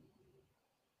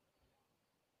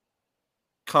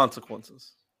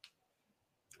consequences.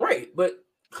 Right, but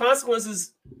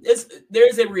consequences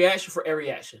there's a reaction for every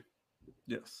action.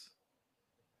 Yes.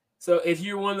 So if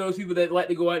you're one of those people that like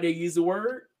to go out there and use the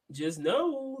word, just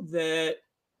know that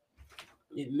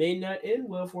it may not end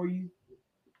well for you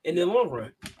in the long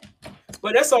run.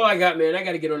 But that's all I got, man. I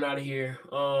got to get on out of here.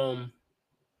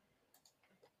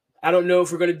 I don't know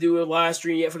if we're gonna do a live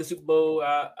stream yet for the Super Bowl.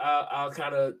 I'll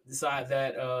kind of decide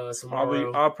that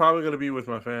tomorrow. I'm probably gonna be with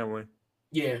my family.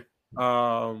 Yeah.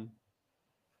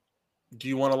 Do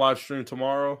you want to live stream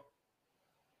tomorrow?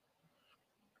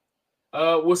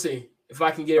 We'll see if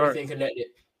I can get everything connected.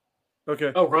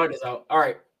 Okay. Oh, Ron is out. All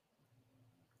right.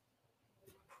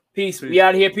 Peace. We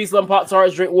out of here. Peace, love,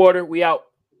 Pop-Tarts, drink water. We out.